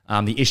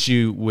 The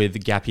issue with the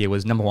gap year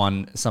was, number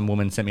one, some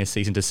woman sent me a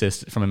cease and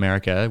desist from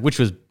America, which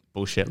was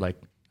bullshit. Like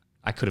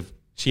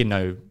she had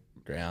no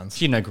grounds.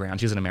 She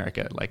was in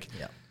America.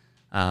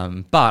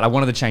 But I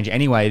wanted to change it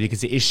anyway,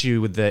 because the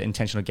issue with the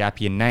Intentional Gap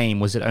Year name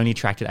was it only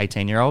attracted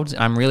 18-year-olds.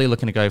 And I'm really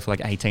looking to go for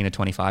like 18 to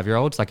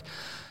 25-year-olds. Like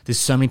there's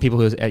so many people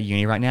who are at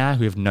uni right now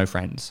who have no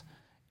friends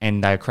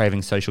and they're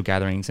craving social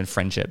gatherings and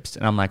friendships.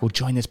 And I'm like, well,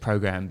 join this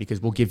program because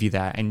we'll give you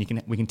that, and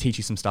we can teach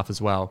you some stuff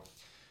as well.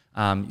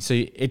 So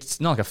it's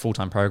not like a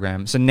full-time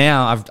program. So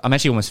now I'm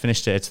actually almost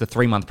finished it. It's the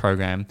 3-month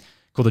program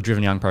called the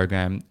Driven Young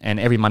program. And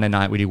every Monday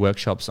night we do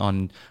workshops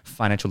on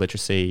financial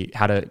literacy,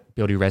 how to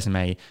build your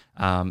resume,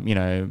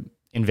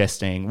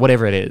 investing,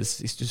 whatever it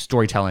is. It's just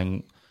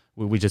storytelling.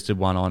 We just did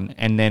one on.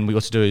 And then we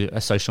also do a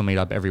social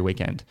meetup every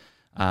weekend.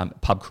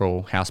 Pub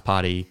crawl, house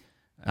party,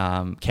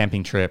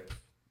 camping trip,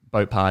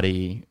 boat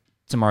party.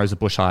 Tomorrow's a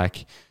bush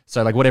hike.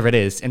 So like whatever it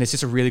is. And it's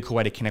just a really cool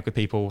way to connect with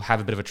people, have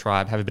a bit of a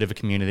tribe, have a bit of a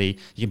community.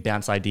 You can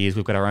bounce ideas.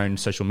 We've got our own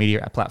social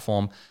media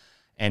platform.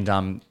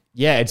 And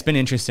it's been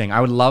interesting.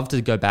 I would love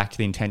to go back to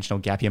the Intentional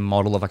Gap Year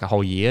model of like a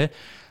whole year.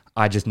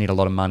 I just need a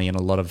lot of money and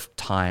a lot of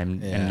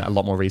time and a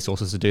lot more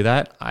resources to do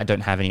that. I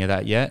don't have any of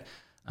that yet.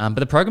 But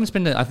the program's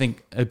been, I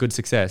think, a good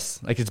success.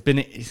 Like it's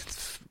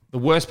the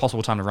worst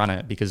possible time to run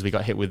it because we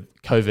got hit with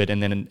COVID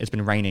and then it's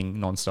been raining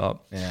nonstop.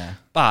 Yeah.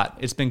 But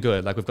it's been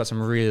good. Like we've got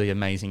some really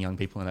amazing young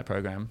people in that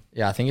program.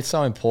 Yeah, I think it's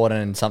so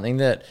important, and something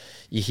that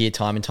you hear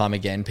time and time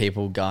again,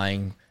 people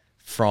going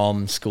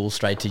from school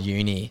straight to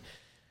uni.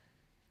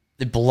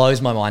 It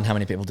blows my mind how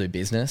many people do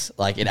business.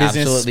 Like it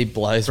absolutely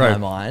blows my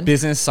mind.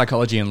 Business,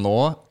 psychology and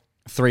law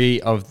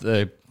three of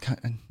the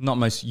not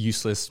most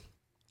useless.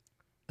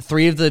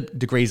 Three of the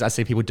degrees I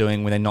see people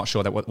doing when they're not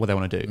sure that what they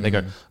want to do. They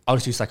go, I'll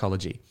just do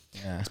psychology.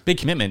 Yeah. It's a big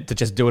commitment to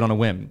just do it on a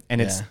whim.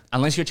 And it's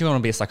unless you actually want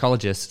to be a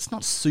psychologist, it's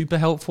not super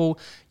helpful.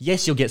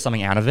 Yes, you'll get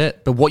something out of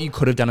it, but what you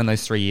could have done in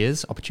those 3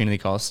 years, opportunity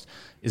cost,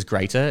 is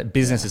greater.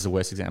 Business is the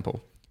worst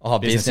example. Oh,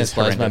 business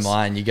blows my horrendous.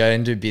 mind. You go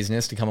and do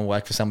business to come and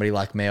work for somebody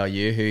like me or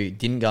you who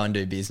didn't go and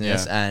do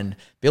business and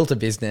built a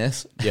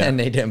business and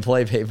need to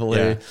employ people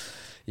who...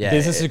 Yeah,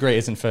 business degree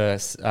isn't for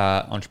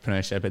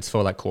entrepreneurship. It's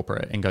for like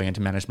corporate and going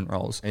into management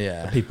roles.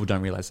 Yeah. But people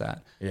don't realize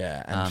that.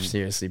 Yeah, and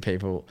seriously,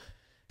 people...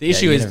 The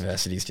issue is...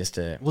 University is just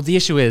a... Well, the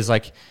issue is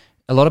like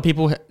a lot of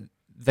people...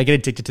 They get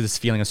addicted to this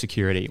feeling of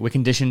security. We're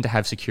conditioned to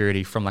have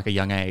security from like a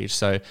young age.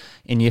 So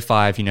in year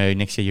 5, you know,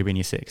 next year you'll be in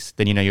year 6.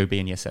 Then you know you'll be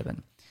in year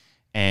 7.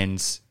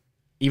 And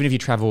even if you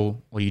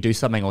travel or you do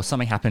something or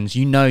something happens,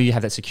 you know you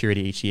have that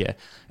security each year.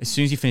 As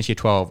soon as you finish year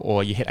 12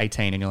 or you hit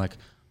 18 and you're like,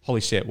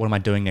 holy shit, what am I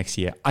doing next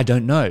year? I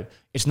don't know.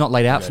 It's not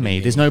laid out for me.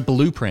 There's no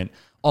blueprint.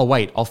 Oh,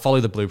 wait, I'll follow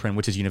the blueprint,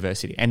 which is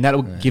university. And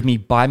that'll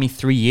buy me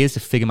 3 years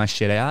to figure my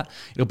shit out.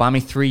 It'll buy me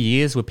 3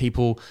 years where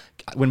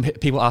when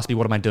people ask me,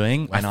 what am I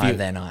doing?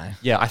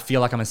 I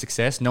feel like I'm a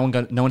success. No one's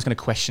going to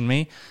question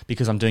me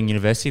because I'm doing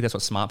university. That's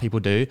what smart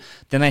people do.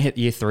 Then they hit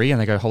year 3 and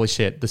they go, holy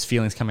shit, this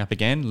feeling's coming up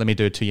again. Let me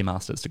do a 2-year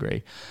master's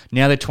degree.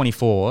 Now they're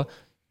 24.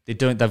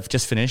 They've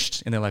just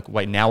finished and they're like,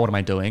 wait, now what am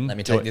I doing? Let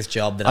me take this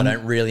job that I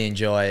don't really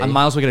enjoy. I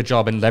might as well get a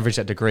job and leverage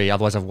that degree.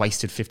 Otherwise I've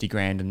wasted 50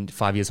 grand in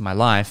 5 years of my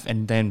life.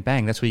 And then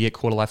bang, that's where you get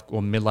quarter life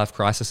or midlife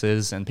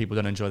crises and people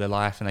don't enjoy their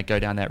life and they go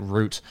down that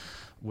route,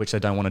 which they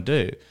don't want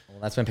to do. Well,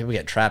 that's when people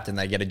get trapped and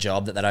they get a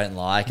job that they don't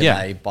like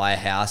and they buy a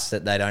house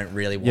that they don't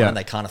really want and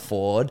they can't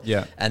afford.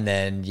 Yeah. And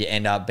then you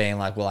end up being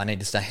like, well, I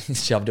need to stay in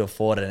this job to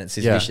afford it. And it's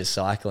this vicious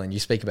cycle. And you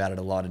speak about it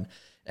a lot. And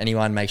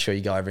anyone, make sure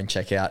you go over and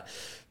check out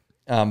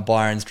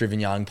Byron's Driven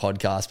Young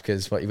podcast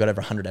because you've got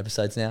over 100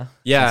 episodes now?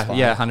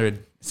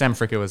 100. Sam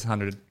Fricker was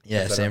 100.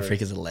 Yeah, Sam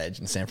Fricker's a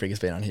legend. Sam Fricker's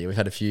been on here. We've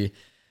had a few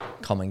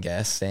common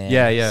guests.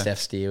 And Steph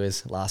Steer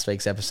was last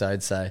week's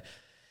episode. So,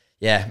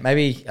 yeah,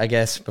 maybe, I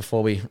guess,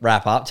 before we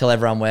wrap up, tell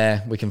everyone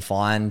where we can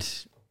find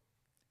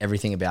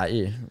everything about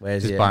you.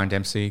 Where's Just Byron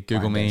Dempsey.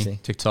 Google me, Dempsey.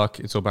 TikTok,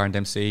 it's all Byron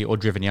Dempsey or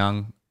Driven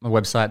Young. My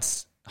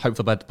website's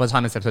hopefully by the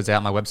time this episode's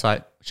out, my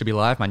website should be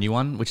live, my new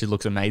one, which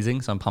looks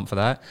amazing. So I'm pumped for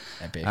that.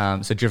 Epic.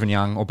 So Driven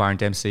Young or Byron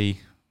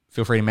Dempsey,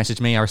 feel free to message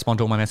me. I respond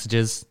to all my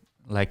messages.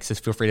 Like,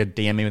 just feel free to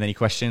DM me with any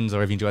questions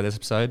or if you enjoy this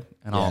episode,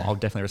 and I'll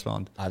definitely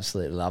respond.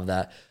 Absolutely love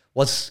that.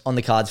 What's on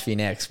the cards for you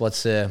next?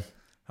 What's I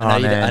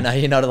know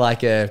you're not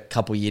like a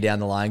couple year down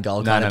the line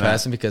goal kind of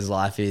person because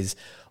life is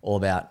all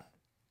about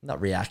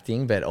not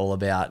reacting, but all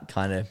about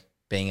kind of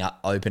being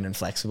open and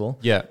flexible.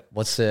 Yeah.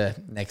 What's the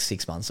next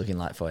 6 months looking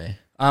like for you?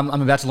 I'm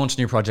about to launch a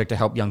new project to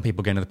help young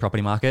people get into the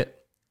property market.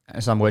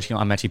 So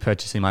I'm actually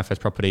purchasing my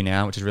first property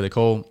now, which is really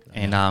cool.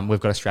 And we've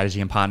got a strategy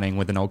in partnering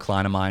with an old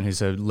client of mine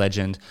who's a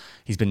legend.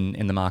 He's been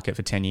in the market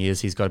for 10 years.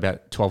 He's got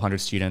about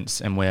 1,200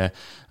 students, and we're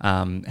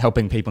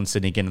helping people in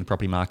Sydney get into the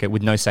property market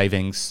with no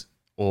savings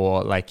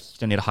or like you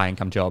don't need a high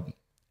income job.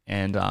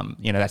 And,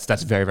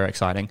 that's very, very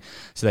exciting.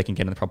 So they can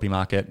get in the property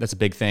market. That's a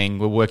big thing.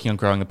 We're working on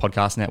growing the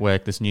podcast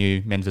network. This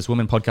new Men vs.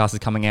 Women podcast is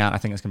coming out. I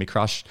think it's going to be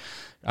crushed.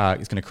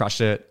 It's going to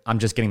crush it. I'm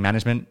just getting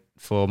management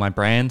for my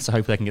brand. So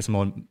hopefully I can get some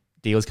more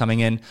deals coming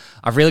in.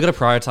 I've really got to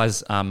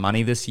prioritize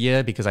money this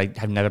year because I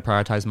have never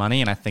prioritized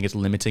money and I think it's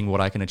limiting what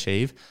I can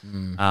achieve.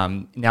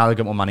 Now I've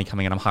got more money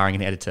coming in. I'm hiring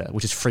an editor,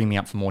 which is freeing me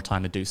up for more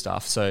time to do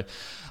stuff. So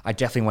I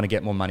definitely want to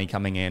get more money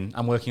coming in.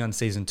 I'm working on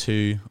season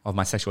 2 of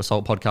my sexual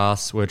assault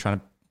podcast. We're trying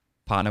to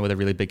partner with a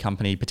really big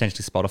company.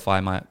 Potentially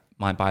Spotify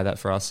might buy that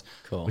for us,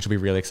 which will be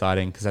really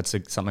exciting because that's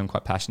something I'm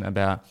quite passionate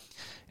about.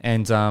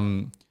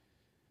 And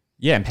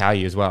Empower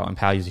You as well.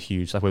 Empower You is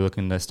huge. Like we're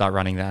looking to start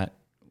running that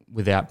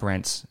without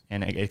Brent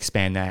and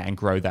expand that and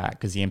grow that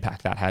because the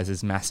impact that has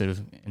is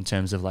massive in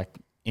terms of like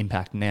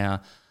impact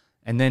now.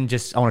 And then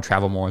I want to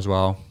travel more as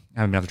well. I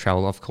haven't been able to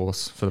travel, of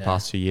course, for the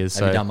past 2 years.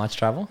 Have you done much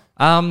travel?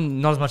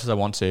 Not as much as I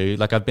want to.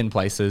 Like I've been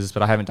places,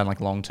 but I haven't done like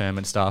long term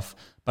and stuff.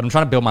 But I'm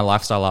trying to build my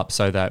lifestyle up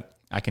so that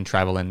I can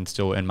travel and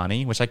still earn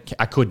money, which I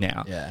could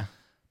now. Yeah.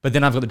 But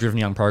then I've got the Driven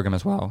Young program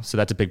as well. So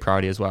that's a big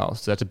priority as well.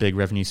 So that's a big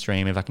revenue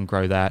stream if I can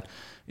grow that.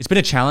 It's been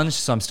a challenge.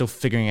 So I'm still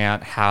figuring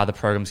out how the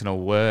program's going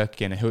to work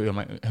and who I'm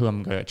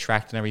going to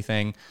attract and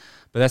everything.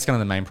 But that's kind of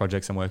the main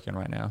projects I'm working on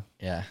right now.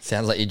 Yeah.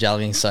 Sounds like you're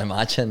juggling so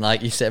much. And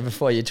like you said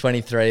before, you're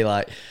 23,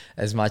 like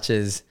as much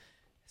as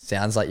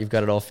sounds like you've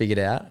got it all figured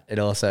out, it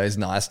also is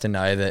nice to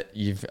know that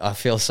I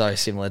feel so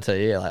similar to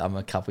you. Like I'm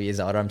a couple years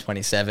older, I'm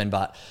 27,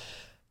 but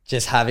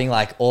just having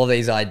like all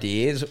these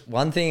ideas.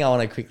 One thing I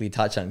want to quickly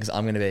touch on, because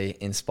I'm going to be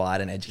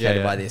inspired and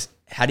educated by this.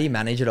 How do you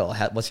manage it all?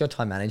 What's your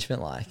time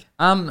management like?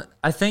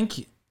 I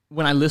think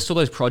when I list all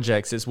those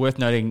projects, it's worth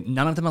noting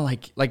none of them are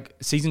like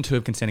season 2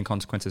 of Consent and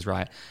Consequences,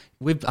 right?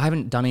 I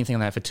haven't done anything on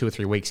that for 2 or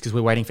 3 weeks because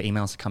we're waiting for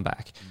emails to come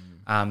back.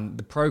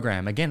 The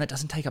program, again, that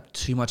doesn't take up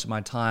too much of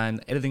my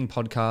time. Editing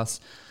podcasts,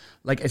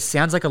 like it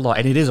sounds like a lot,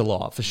 and it is a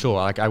lot for sure.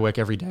 Like I work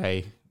every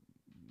day.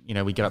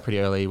 We get up pretty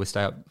early, we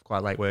stay up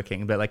quite late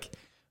working, but like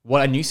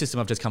what a new system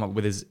I've just come up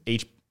with is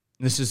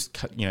this is,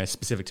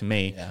 specific to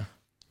me. Yeah.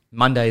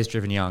 Monday is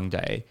Driven Young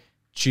Day.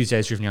 Tuesday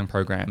is Driven Young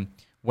program.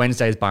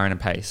 Wednesday is Byron and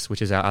Pace,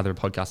 which is our other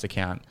podcast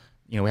account.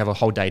 We have a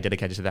whole day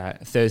dedicated to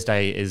that.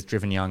 Thursday is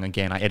Driven Young.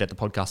 Again, I edit the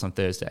podcast on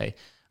Thursday.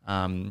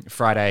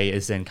 Friday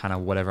is then kind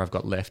of whatever I've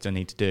got left I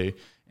need to do.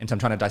 And so I'm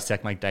trying to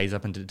dissect my days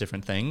up into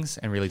different things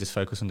and really just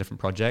focus on different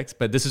projects.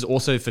 But this is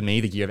also, for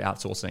me, the year of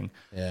outsourcing.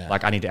 Yeah.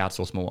 Like, I need to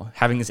outsource more.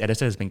 Having this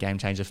editor has been game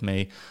changer for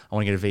me. I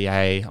want to get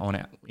a VA. I want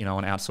to,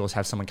 outsource,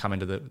 have someone come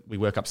into we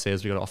work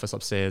upstairs. We got an office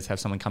upstairs, have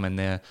someone come in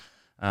there.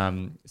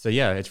 So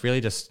yeah, it's really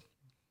just,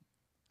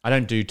 I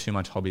don't do too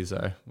much hobbies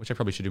though, which I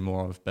probably should do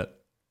more of,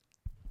 but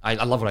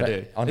I love what I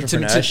do.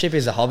 Entrepreneurship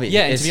is a hobby.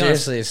 Yeah. It's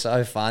seriously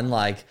so fun.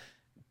 Like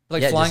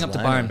flying up to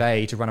Byron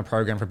Bay to run a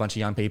program for a bunch of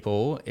young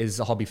people is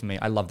a hobby for me.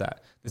 I love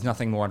that. There's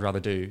nothing more I'd rather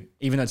do,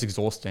 even though it's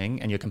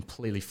exhausting and you're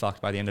completely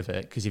fucked by the end of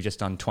it because you've just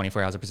done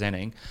 24 hours of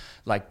presenting.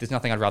 Like, there's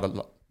nothing I'd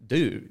rather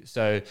do.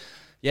 So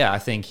yeah, I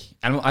think,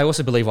 and I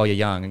also believe while you're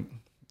young,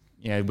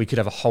 we could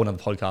have a whole nother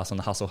podcast on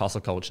the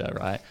hustle culture,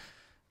 right?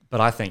 But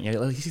I think, at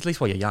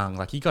least while you're young,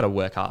 like, you got to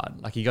work hard.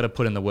 Like, you got to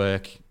put in the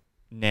work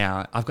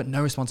now. I've got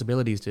no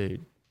responsibilities,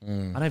 dude. I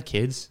don't have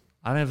kids.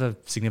 I don't have a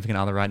significant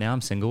other right now.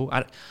 I'm single.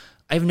 I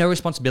have no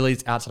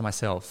responsibilities outside of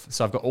myself.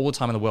 So I've got all the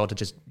time in the world to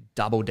just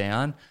double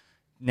down.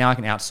 Now I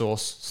can outsource,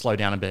 slow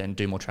down a bit, and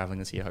do more traveling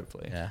this year,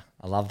 hopefully. Yeah,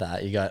 I love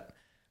that. You got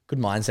good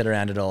mindset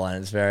around it all, and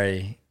it's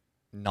very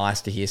nice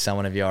to hear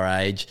someone of your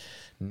age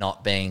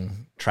not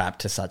being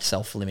trapped to such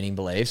self-limiting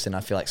beliefs. And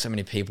I feel like so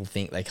many people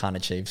think they can't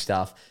achieve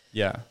stuff.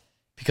 Yeah.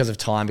 Because of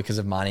time, because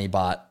of money,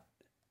 but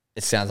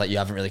it sounds like you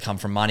haven't really come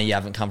from money. You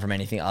haven't come from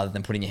anything other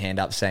than putting your hand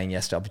up, saying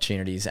yes to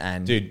opportunities.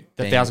 And dude,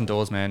 the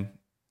 $1,000, man.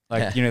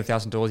 Like, the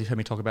 $1,000, you've heard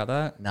me talk about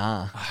that?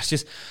 Nah. Oh, it's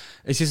just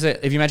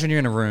that if you imagine you're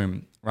in a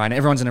room, right? And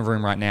everyone's in a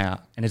room right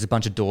now and there's a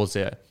bunch of doors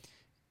there.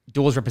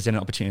 Doors represent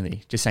an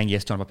opportunity, just saying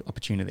yes to an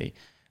opportunity.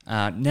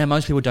 Now,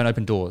 most people don't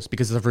open doors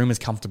because the room is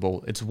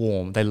comfortable. It's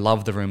warm. They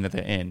love the room that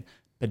they're in.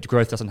 But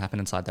growth doesn't happen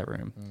inside that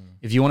room.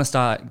 If you want to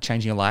start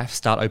changing your life,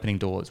 start opening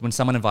doors. When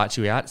someone invites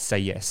you out, say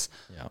yes.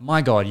 Yeah.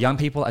 My God, young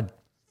people are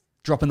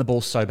dropping the ball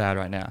so bad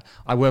right now.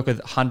 I work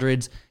with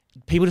hundreds.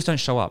 People just don't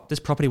show up. This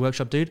property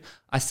workshop, dude,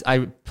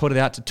 I put it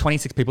out to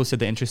 26 people said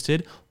they're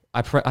interested.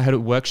 I had a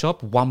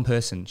workshop, one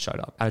person showed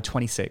up out of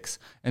 26.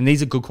 And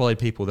these are good quality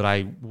people that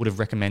I would have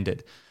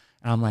recommended.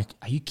 And I'm like,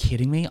 are you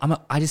kidding me?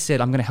 I just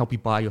said, I'm going to help you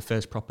buy your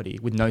first property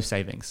with no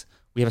savings.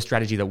 We have a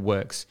strategy that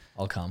works.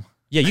 I'll come.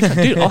 Yeah, you can,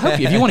 dude. I'll help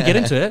you. If you want to get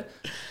into it,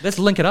 let's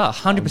link it up.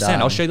 100%.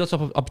 I'll show you lots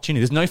of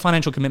opportunities. There's no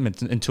financial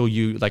commitment until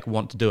you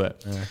want to do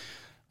it.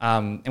 Yeah.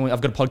 And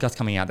I've got a podcast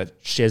coming out that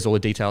shares all the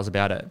details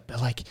about it. But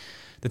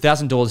the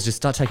 $1,000, just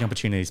start taking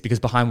opportunities because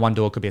behind one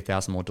door could be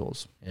 1,000 more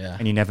doors. Yeah.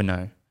 And you never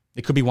know.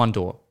 It could be one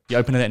door. You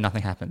open it and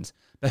nothing happens.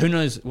 But who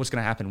knows what's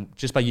going to happen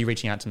just by you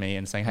reaching out to me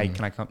and saying, hey,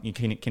 can I come?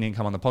 Can you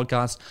come on the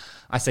podcast?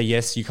 I say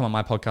yes. You come on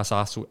my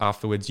podcast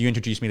afterwards. You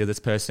introduce me to this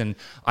person.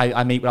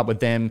 I meet up with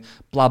them.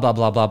 Blah, blah,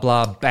 blah, blah,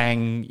 blah.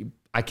 Bang.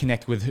 I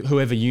connect with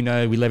whoever you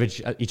know. We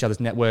leverage each other's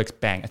networks.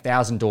 Bang.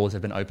 1,000 doors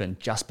have been opened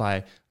just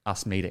by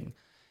us meeting.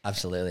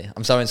 Absolutely.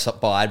 I'm so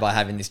inspired by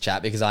having this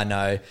chat because I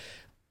knew,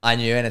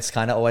 and it's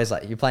kind of always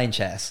like you're playing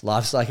chess.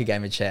 Life's like a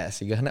game of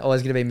chess. You're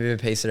always going to be moving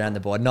pieces around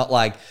the board. Not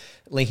like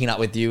linking up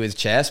with you is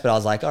chess, but I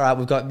was like, all right,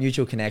 we've got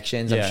mutual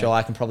connections. I'm sure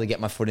I can probably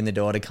get my foot in the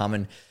door to come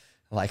and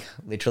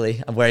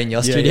literally, I'm wearing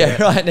your studio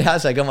right now,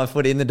 so I got my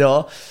foot in the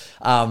door.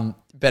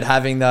 But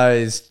having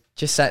those,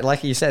 just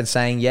like you said,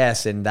 saying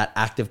yes and that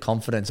active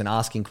confidence and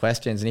asking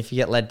questions. And if you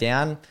get let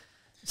down,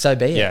 so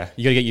be it. Yeah,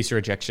 you got to get used to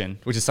rejection,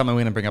 which is something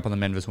we're going to bring up on the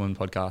Men vs. Women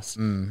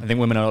podcast. I think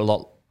women are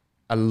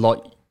a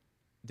lot.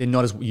 They're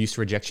not as used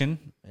to rejection,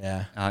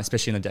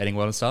 especially in the dating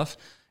world and stuff.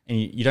 And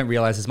you don't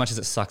realize, as much as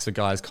it sucks for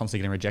guys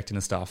constantly getting rejected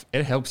and stuff,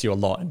 it helps you a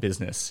lot in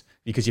business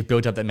because you've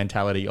built up that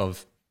mentality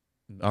of,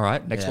 all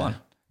right, next one.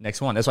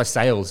 That's why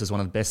sales is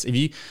one of the best.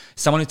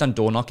 Someone who's done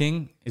door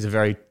knocking is a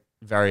very,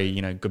 very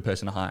good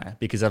person to hire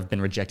because I've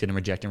been rejected and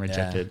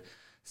rejected. Yeah.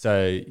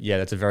 So yeah,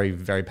 that's a very,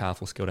 very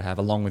powerful skill to have,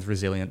 along with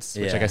resilience,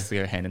 which I guess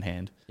go hand in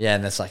hand. Yeah,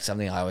 and that's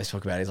something I always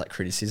talk about is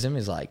criticism,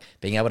 is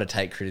being able to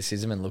take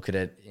criticism and look at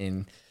it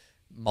in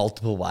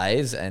multiple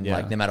ways, and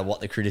no matter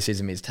what the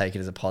criticism is, take it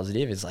as a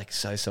positive is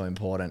so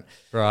important.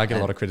 Bro, I get a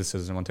lot of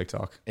criticism on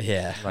TikTok.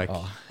 Yeah. That's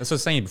what I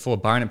was saying before.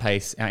 Byron and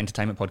Pace, our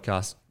entertainment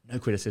podcast, no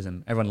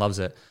criticism. Everyone loves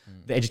it.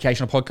 The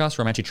educational podcast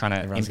where I'm actually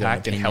trying to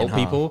impact and help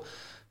people.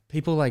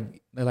 People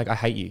they're like, I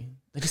hate you.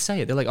 They just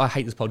say it. They're like, I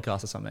hate this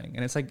podcast or something.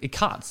 And it's it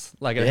cuts.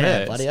 It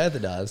hurts. Bloody oath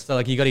it does. So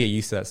you got to get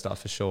used to that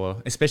stuff for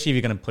sure. Especially if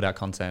you're going to put out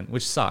content,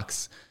 which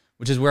sucks.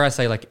 Which is where I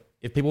say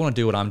if people want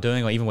to do what I'm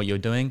doing or even what you're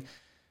doing,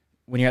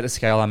 when you're at the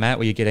scale I'm at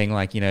where you're getting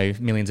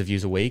millions of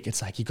views a week,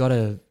 it's you got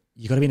to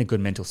be in a good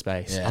mental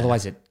space. Yeah.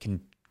 Otherwise it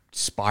can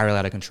spiral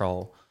out of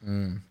control.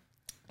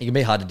 It can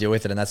be hard to deal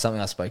with it. And that's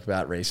something I spoke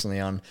about recently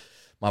on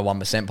my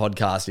 1%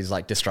 podcast is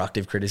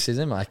destructive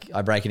criticism.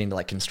 I break it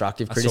into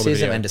constructive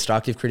criticism and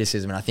destructive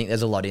criticism. And I think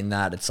there's a lot in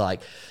that. It's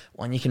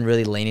when you can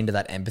really lean into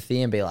that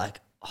empathy and be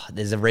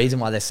there's a reason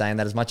why they're saying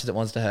that. As much as it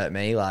wants to hurt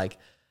me,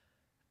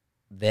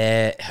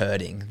 they're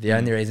hurting. The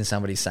only reason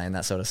somebody's saying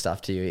that sort of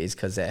stuff to you is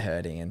because they're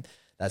hurting, and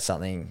that's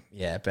something.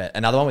 Yeah, but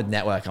another one with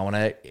network.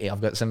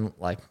 I've got some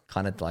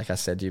kind of like I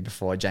said to you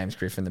before, James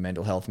Griffin, the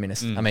mental health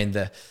minister.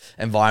 The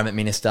environment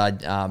minister,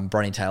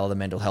 Bronnie Taylor, the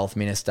mental health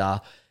minister.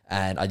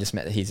 And I just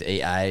met his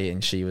EA,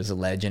 and she was a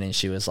legend. And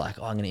she was like,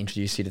 I'm going to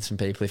introduce you to some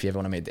people if you ever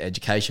want to meet the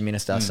education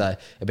minister. So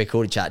it'd be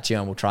cool to chat to you,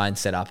 and we'll try and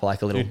set up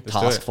like a little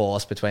task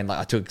force between, like,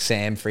 I took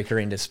Sam Fricker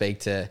in to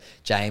speak to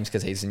James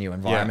because he's the new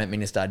environment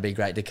minister. It'd be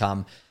great to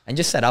come and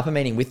just set up a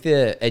meeting with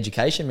the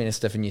education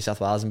minister for New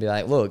South Wales and be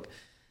like, look,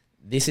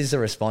 this is the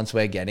response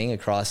we're getting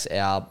across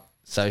our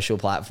social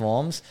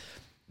platforms.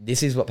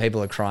 This is what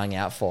people are crying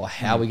out for.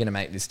 How are we going to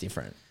make this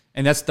different?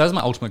 And that's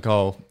my ultimate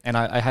goal. And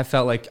I have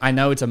felt like, I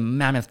know it's a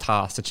mammoth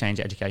task to change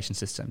the education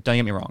system. Don't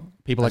get me wrong.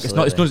 People are like, it's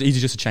not as easy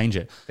just to change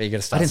it. But you got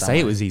to start I didn't somewhere. say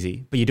it was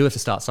easy, but you do have to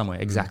start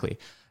somewhere. Exactly.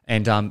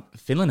 And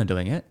Finland are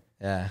doing it.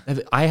 Yeah.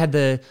 I had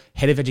the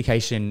head of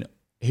education,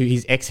 who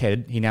he's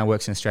ex-head. He now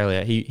works in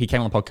Australia. He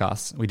came on the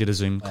podcast. We did a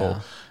Zoom call.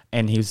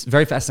 And he was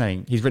very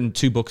fascinating. He's written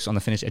 2 books on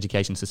the Finnish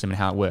education system and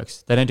how it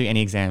works. They don't do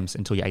any exams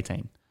until you're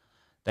 18.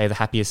 They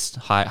have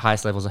the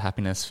highest levels of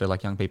happiness for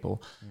like young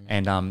people.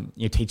 And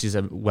your teachers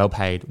are well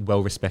paid,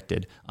 well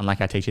respected,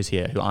 unlike our teachers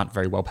here who aren't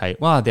very well paid.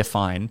 Well, they're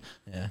fine.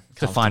 Yeah,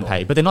 they're fine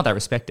paid, but they're not that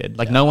respected.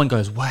 Like no one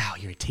goes, wow,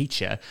 you're a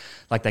teacher.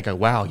 Like they go,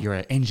 wow, you're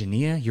an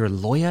engineer, you're a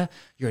lawyer,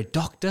 you're a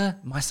doctor.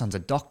 My son's a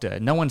doctor.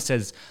 No one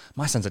says,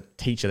 my son's a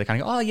teacher. They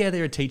kind of go, oh yeah,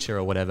 they're a teacher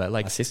or whatever.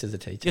 Like my sister's a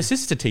teacher. Your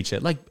sister's a teacher.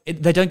 Like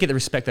they don't get the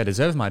respect they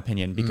deserve, in my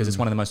opinion, because it's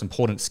one of the most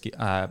important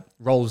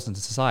roles in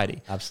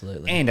society.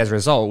 Absolutely. And as a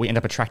result, we end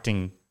up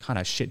attracting kind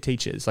of shit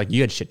teachers. Like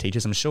you had shit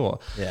teachers, I'm sure.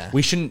 Yeah.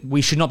 We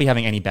should not be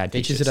having any bad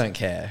teachers. Teachers who don't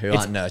care, who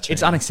aren't nurturing.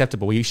 It's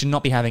unacceptable. We should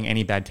not be having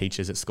any bad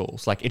teachers at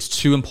schools. Like it's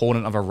too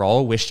important of a role.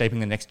 We're shaping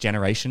the next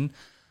generation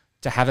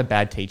to have a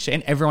bad teacher,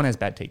 and everyone has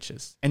bad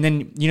teachers. And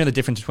then you know the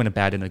difference between a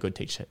bad and a good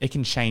teacher. It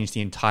can change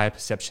the entire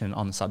perception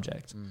on the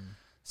subject.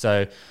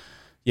 So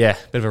yeah,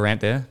 bit of a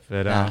rant there,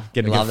 but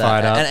getting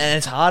fired up. And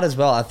it's hard as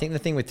well. I think the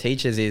thing with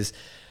teachers is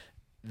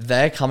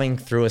they're coming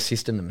through a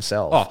system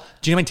themselves. Oh,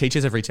 do you know how many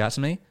teachers have reached out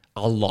to me?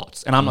 A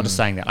lot. And I'm not just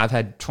saying that. I've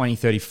had 20,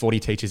 30, 40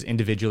 teachers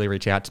individually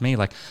reach out to me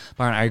like,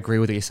 Byron, I agree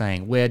with what you're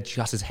saying. We're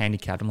just as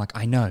handicapped. I'm like,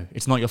 I know.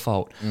 It's not your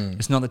fault.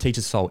 It's not the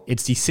teacher's fault.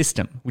 It's the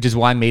system, which is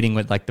why meeting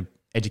with like the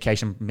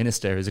education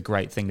minister is a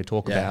great thing to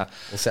talk about.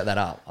 We'll set that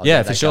up.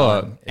 Yeah, for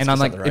sure. And I'm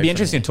like, it'd be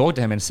interesting to talk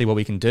to him and see what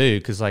we can do,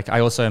 because like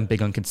I also am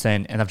big on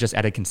consent, and I've just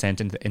added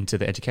consent into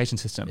the education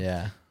system.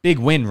 Yeah. Big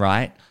win,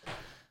 right?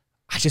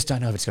 I just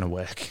don't know if it's going to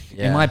work.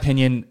 Yeah. In my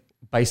opinion,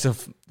 based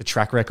off the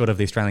track record of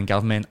the Australian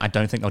government, I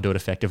don't think they'll do it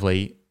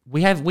effectively.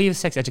 We have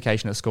sex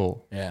education at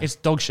school. Yeah. It's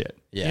dog shit.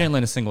 Yeah. You don't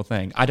learn a single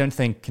thing. I don't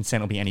think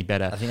consent will be any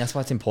better. I think that's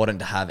why it's important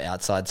to have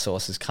outside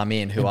sources come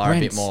in who are a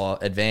bit more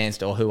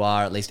advanced, or who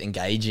are at least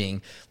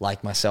engaging,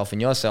 like myself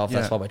and yourself.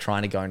 That's why we're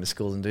trying to go into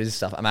schools and do this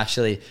stuff.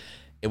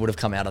 It would have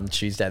come out on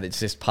Tuesday that's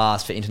just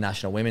passed for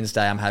International Women's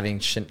Day. I'm having,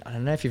 I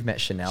don't know if you've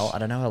met Chanel. I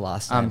don't know her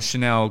last name.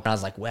 Chanel. And I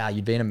was like, wow,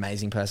 you'd be an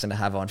amazing person to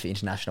have on for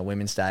International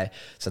Women's Day.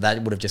 So that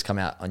would have just come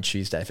out on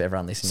Tuesday for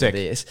everyone listening to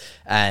this.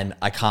 And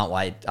I can't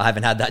wait. I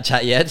haven't had that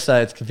chat yet.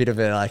 So it's a bit of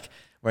a like,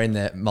 we're in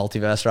the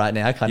multiverse right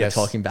now, kind of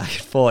talking back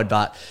and forward.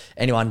 But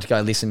anyone to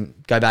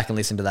go back and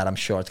listen to that, I'm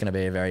sure it's going to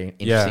be a very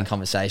interesting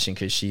conversation,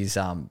 because she's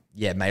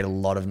made a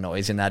lot of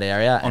noise in that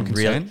area. On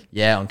consent?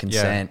 On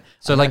consent. Yeah.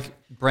 So like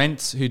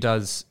Brent, who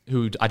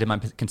I did my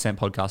consent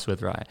podcast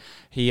with, right?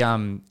 He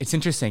it's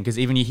interesting because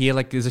even you hear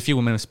like there's a few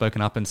women who have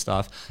spoken up and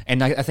stuff,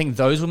 and I think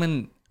those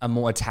women are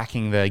more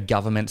attacking the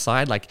government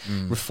side, like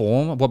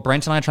reform. What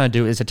Brent and I are trying to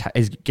do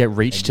is get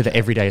reach to the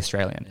everyday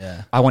Australian.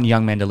 Yeah. I want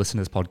young men to listen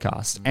to this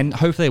podcast, and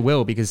hopefully they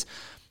will, because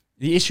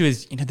the issue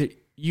is,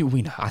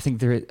 we know, I think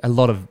there are a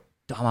lot of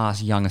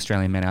dumbass young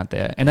Australian men out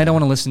there, and they don't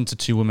want to listen to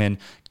 2 women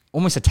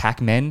almost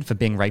attack men for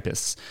being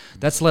rapists.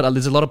 There's a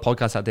lot of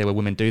podcasts out there where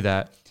women do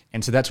that,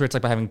 and so that's where it's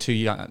like by having 2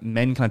 young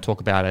men kind of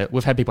talk about it.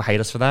 We've had people hate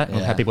us for that, and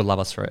we've had people love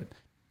us for it.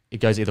 It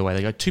goes either way.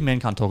 They go, 2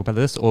 men can't talk about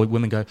this, or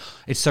women go,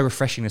 it's so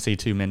refreshing to see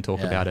 2 men talk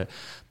about it.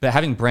 But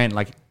having Brent,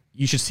 like,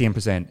 you should see him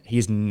present. He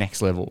is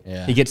next level.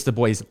 Yeah. He gets the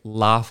boys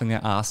laughing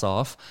their ass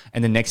off,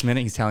 and the next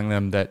minute he's telling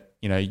them that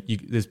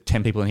there's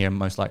 10 people in here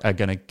most like are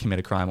going to commit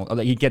a crime. Or,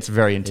 like, he gets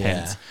very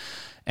intense.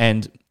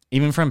 And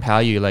even for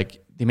Empower You,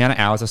 like the amount of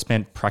hours I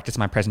spent practicing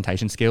my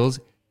presentation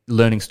skills,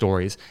 learning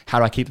stories, how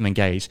do I keep them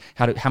engaged?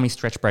 How many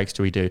stretch breaks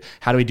do we do?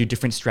 How do we do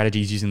different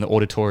strategies using the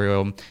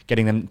auditorium,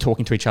 getting them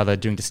talking to each other,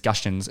 doing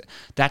discussions?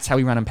 That's how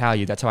we run Empower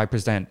You. That's how I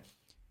present.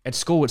 At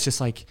school, it's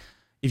just like,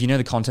 if you know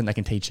the content, they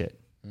can teach it.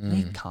 No,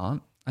 you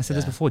can't. I said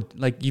this before.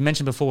 Like you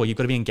mentioned before, you've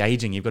got to be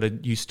engaging. You've got to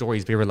use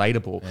stories, be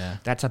relatable. Yeah.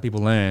 That's how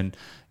people learn.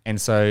 And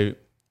so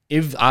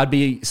if I'd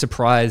be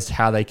surprised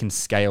how they can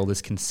scale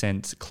this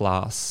consent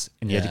class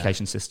in the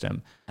education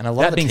system. And a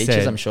lot of the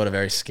teachers, I'm sure, are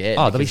very scared.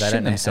 Oh, they'll be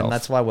shitting themselves. And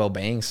that's why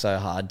wellbeing's so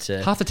hard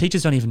to... Half the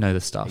teachers don't even know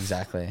this stuff.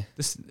 Exactly.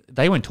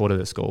 They weren't taught it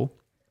at school.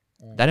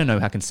 They don't know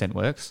how consent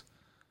works.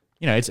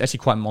 It's actually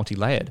quite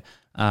multi-layered.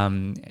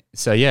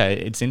 So yeah,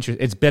 it's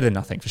interesting. It's better than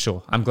nothing for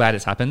sure. I'm glad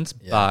it's happened,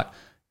 but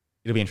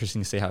it'll be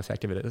interesting to see how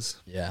effective it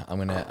is. Yeah,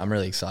 I'm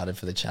really excited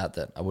for the chat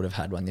that I would have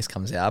had when this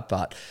comes out.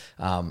 But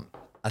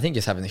I think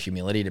just having the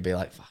humility to be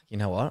like, fuck, you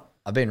know what?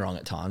 I've been wrong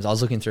at times. I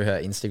was looking through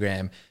her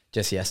Instagram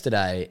just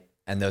yesterday,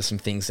 and there were some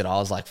things that I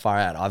was like, far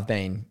out. I've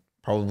been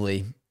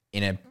probably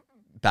in a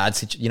bad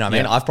situation. You know what I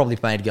mean? I've probably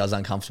made girls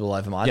uncomfortable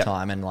over my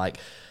time, and like,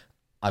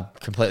 I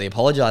completely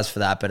apologize for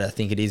that, but I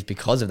think it is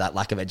because of that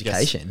lack of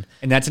education. Yes.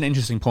 And that's an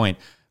interesting point.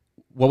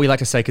 What we like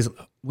to say, because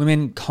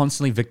women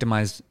constantly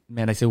victimize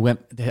men. They say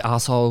they're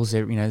assholes,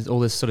 they're, all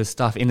this sort of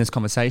stuff in this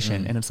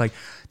conversation. And it's like,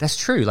 that's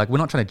true. Like, we're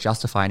not trying to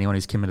justify anyone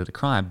who's committed a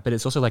crime, but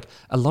it's also like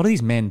a lot of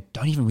these men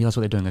don't even realize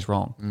what they're doing is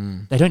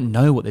wrong. They don't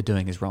know what they're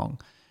doing is wrong.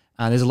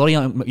 There's a lot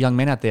of young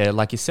men out there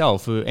like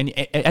yourself who, and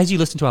as you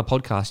listen to our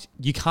podcast,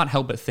 you can't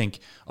help but think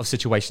of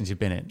situations you've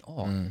been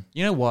in.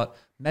 You know what?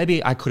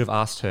 Maybe I could have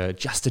asked her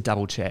just to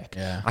double check.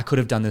 Yeah. I could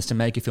have done this to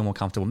make you feel more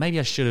comfortable.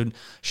 Maybe I shouldn't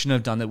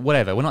have done that.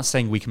 Whatever. We're not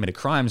saying we committed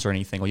crimes or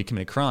anything, or you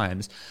committed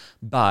crimes,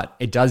 but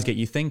it does get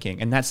you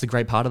thinking, and that's the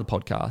great part of the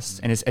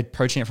podcast. And it's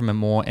approaching it from a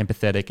more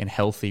empathetic and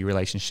healthy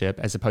relationship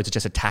as opposed to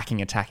just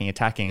attacking.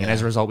 And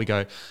as a result, we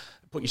go,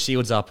 put your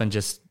shields up and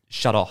just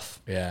shut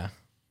off. Yeah.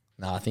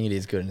 No, I think it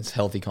is good and it's a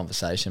healthy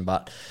conversation.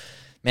 But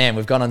man,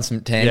 we've gone on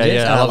some tangents.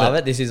 Yeah, I love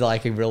it. This is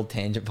like a real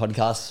tangent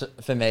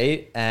podcast for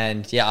me.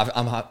 And yeah,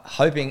 I'm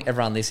hoping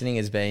everyone listening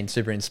has been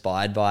super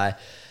inspired by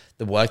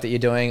the work that you're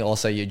doing,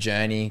 also your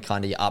journey,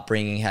 kind of your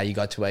upbringing, how you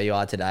got to where you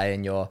are today,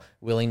 and your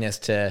willingness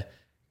to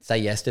say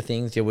yes to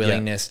things, your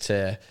willingness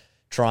to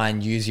try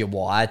and use your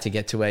why to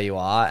get to where you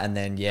are. And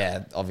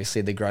then,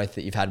 obviously the growth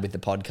that you've had with the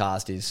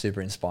podcast is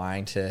super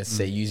inspiring to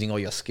see, using all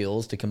your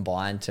skills to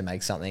combine to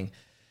make something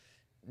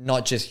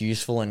not just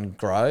useful and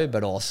grow,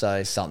 but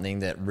also something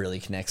that really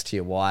connects to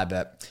your why.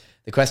 But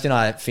the question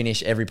I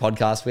finish every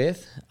podcast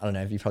with, I don't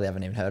know if you probably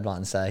haven't even heard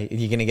one, so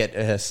you're going to get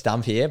a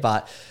stump here,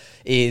 but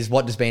is,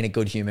 what does being a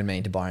good human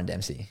mean to Byron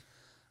Dempsey?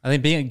 I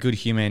think being a good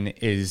human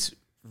is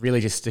really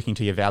just sticking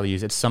to your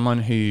values. It's someone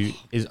who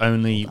is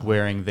only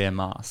wearing their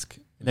mask.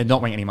 They're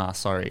not wearing any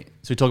mask, sorry.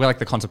 So we talk about like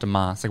the concept of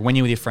mask. Like when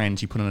you're with your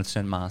friends, you put on a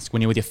certain mask.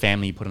 When you're with your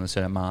family, you put on a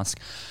certain mask.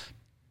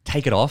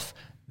 Take it off.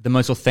 The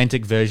most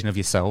authentic version of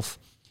yourself.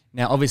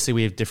 Now, obviously,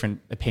 we have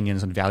different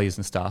opinions on values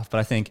and stuff, but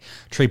I think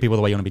treat people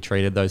the way you want to be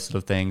treated, those sort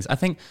of things. I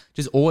think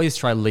just always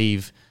try to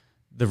leave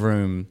the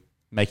room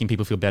making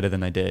people feel better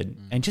than they did.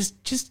 And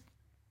just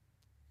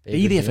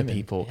be there for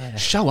people. Yeah.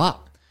 Show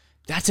up.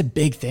 That's a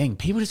big thing.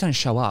 People just don't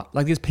show up.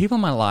 Like, there's people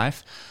in my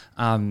life,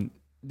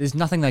 there's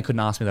nothing they couldn't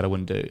ask me that I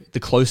wouldn't do. The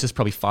closest,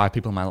 probably 5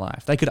 people in my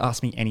life. They could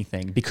ask me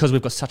anything because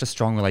we've got such a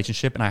strong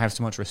relationship and I have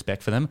so much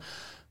respect for them.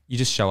 You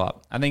just show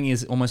up. I think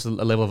there's almost a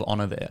level of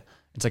honor there.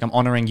 It's like, I'm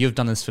honoring, you've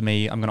done this for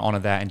me, I'm going to honor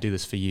that and do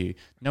this for you.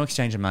 No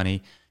exchange of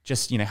money,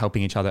 just,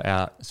 helping each other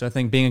out. So I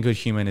think being a good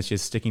human is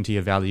just sticking to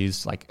your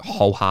values like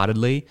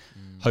wholeheartedly.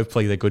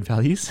 Hopefully they're good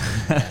values.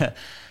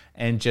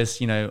 And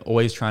just,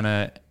 always trying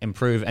to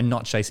improve and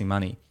not chasing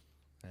money.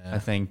 I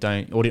think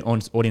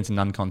audience and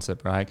none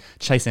concept, right?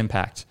 Chase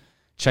impact,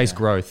 chase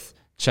growth,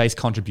 chase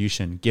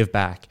contribution, give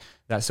back,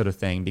 that sort of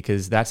thing,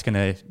 because that's going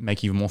to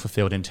make you more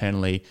fulfilled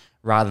internally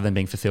rather than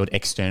being fulfilled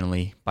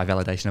externally by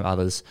validation of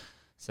others.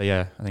 So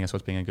yeah, I think that's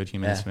what's being a good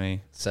human is for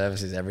me.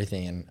 Service is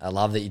everything. And I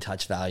love that you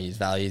touch values.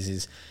 Values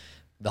is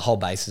the whole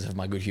basis of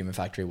my Good Human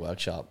Factory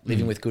workshop.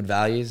 Living with good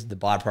values, the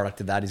byproduct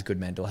of that is good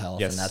mental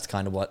health. Yes. And that's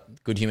kind of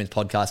what Good Humans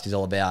podcast is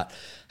all about.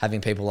 Having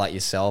people like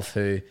yourself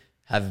who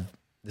have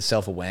the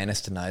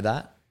self-awareness to know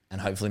that. And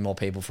hopefully more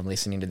people from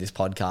listening to this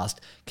podcast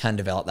can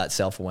develop that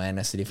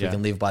self-awareness that if we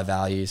can live by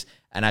values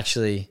and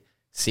actually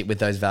sit with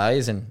those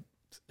values and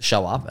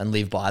show up and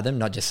live by them,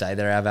 not just say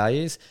they're our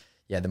values,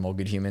 the more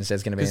good humans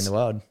there's going to be in the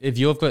world. If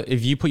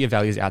you put your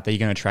values out there, you're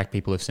going to attract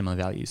people with similar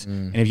values.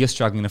 And if you're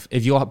struggling,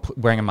 if you're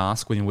wearing a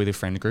mask with your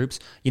friend groups,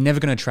 you're never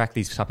going to attract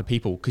these type of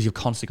people because you've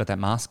constantly got that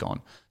mask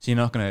on. So you're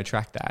not going to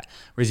attract that.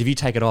 Whereas if you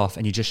take it off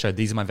and you just show,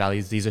 these are my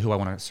values, these are who I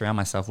want to surround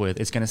myself with,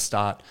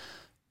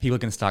 people are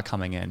going to start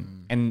coming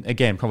in. And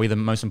again, probably the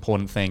most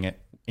important thing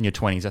in your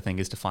 20s, I think,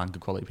 is to find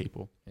good quality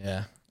people.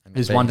 Yeah.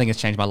 There's one thing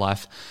that's changed my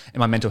life and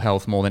my mental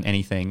health more than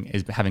anything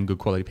is having good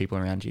quality people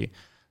around you.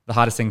 The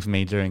hardest thing for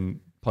me during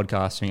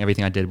podcasting,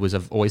 everything I did, was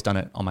I've always done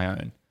it on my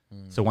own.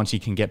 So once you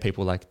can get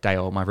people like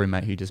Dale, my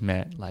roommate who you just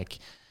met, like,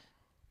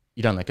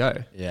 you don't let go.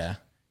 Yeah.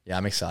 Yeah,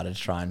 I'm excited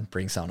to try and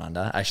bring someone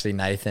under. Actually,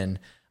 Nathan,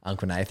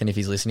 Uncle Nathan, if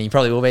he's listening, he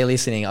probably will be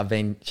listening. I've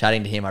been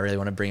chatting to him. I really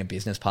want to bring a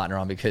business partner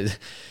on because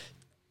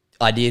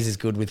ideas is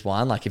good with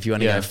one. Like if you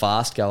want to go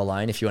fast, go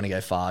alone. If you want to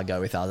go far,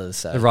 go with others.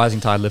 So the rising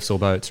tide lifts all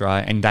boats,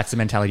 right? And that's the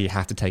mentality you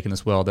have to take in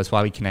this world. That's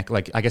why we connect.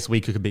 Like I guess we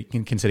could be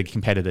considered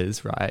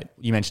competitors, right?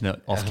 You mentioned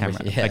it off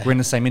camera. Like we're in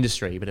the same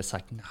industry, but it's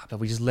like, nah,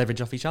 but we just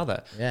leverage off each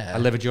other. Yeah. I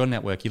leverage your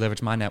network, you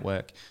leverage my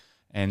network.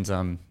 And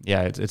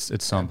yeah,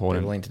 it's so Be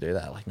important. willing to do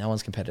that. Like, no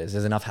one's competitors.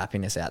 There's enough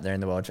happiness out there in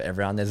the world for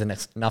everyone. There's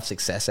enough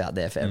success out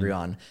there for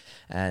everyone.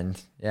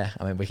 And yeah,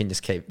 I mean, we can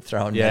just keep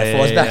throwing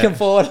metaphors back and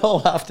forward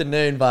all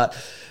afternoon. But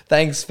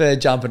thanks for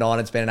jumping on.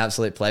 It's been an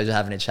absolute pleasure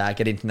having a chat,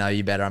 getting to know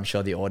you better. I'm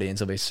sure the audience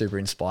will be super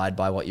inspired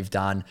by what you've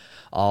done.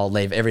 I'll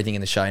leave everything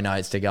in the show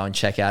notes to go and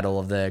check out all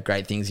of the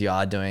great things you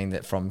are doing,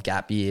 that from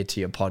Gap Year to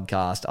your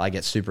podcast. I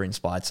get super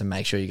inspired, so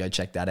make sure you go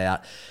check that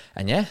out.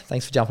 And yeah,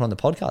 thanks for jumping on the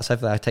podcast.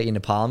 Hopefully I'll take you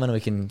into Parliament and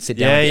we can sit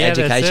down with the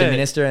Education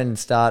Minister and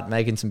start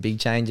making some big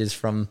changes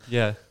from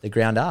the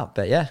ground up.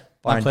 But yeah.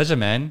 My pleasure,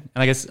 man.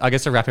 And I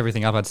guess to wrap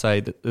everything up, I'd say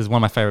that there's one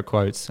of my favorite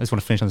quotes. I just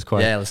want to finish on this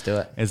quote. Yeah, let's do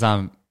it. Is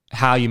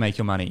how you make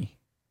your money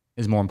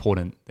is more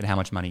important than how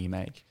much money you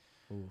make.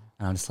 Ooh.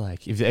 And I'm just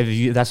like,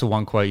 if that's the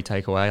one quote you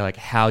take away, like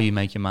how you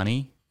make your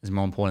money is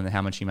more important than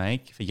how much you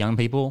make. For young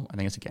people, I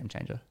think it's a game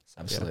changer. So,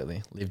 absolutely.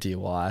 Yeah. Live to your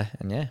why.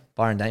 And yeah,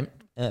 Byron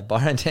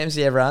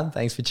Dempsey, everyone.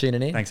 Thanks for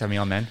tuning in. Thanks for having me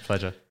on, man.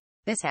 Pleasure.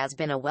 This has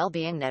been a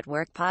Wellbeing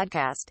Network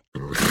podcast.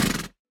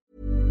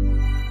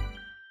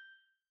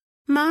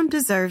 Mom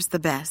deserves the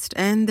best,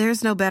 and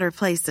there's no better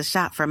place to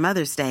shop for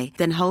Mother's Day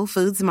than Whole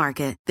Foods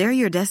Market. They're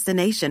your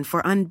destination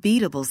for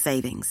unbeatable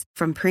savings,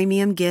 from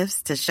premium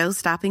gifts to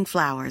show-stopping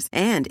flowers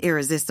and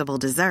irresistible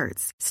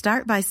desserts.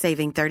 Start by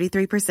saving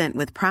 33%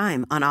 with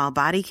Prime on all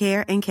body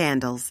care and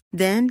candles.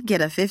 Then get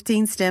a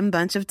 15-stem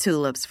bunch of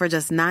tulips for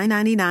just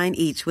 $9.99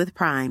 each with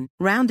Prime.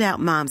 Round out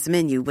Mom's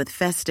menu with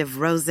festive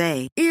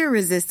rosé,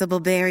 irresistible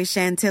berry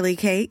chantilly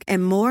cake,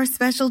 and more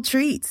special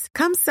treats.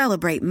 Come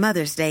celebrate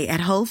Mother's Day at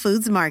Whole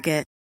Foods Market.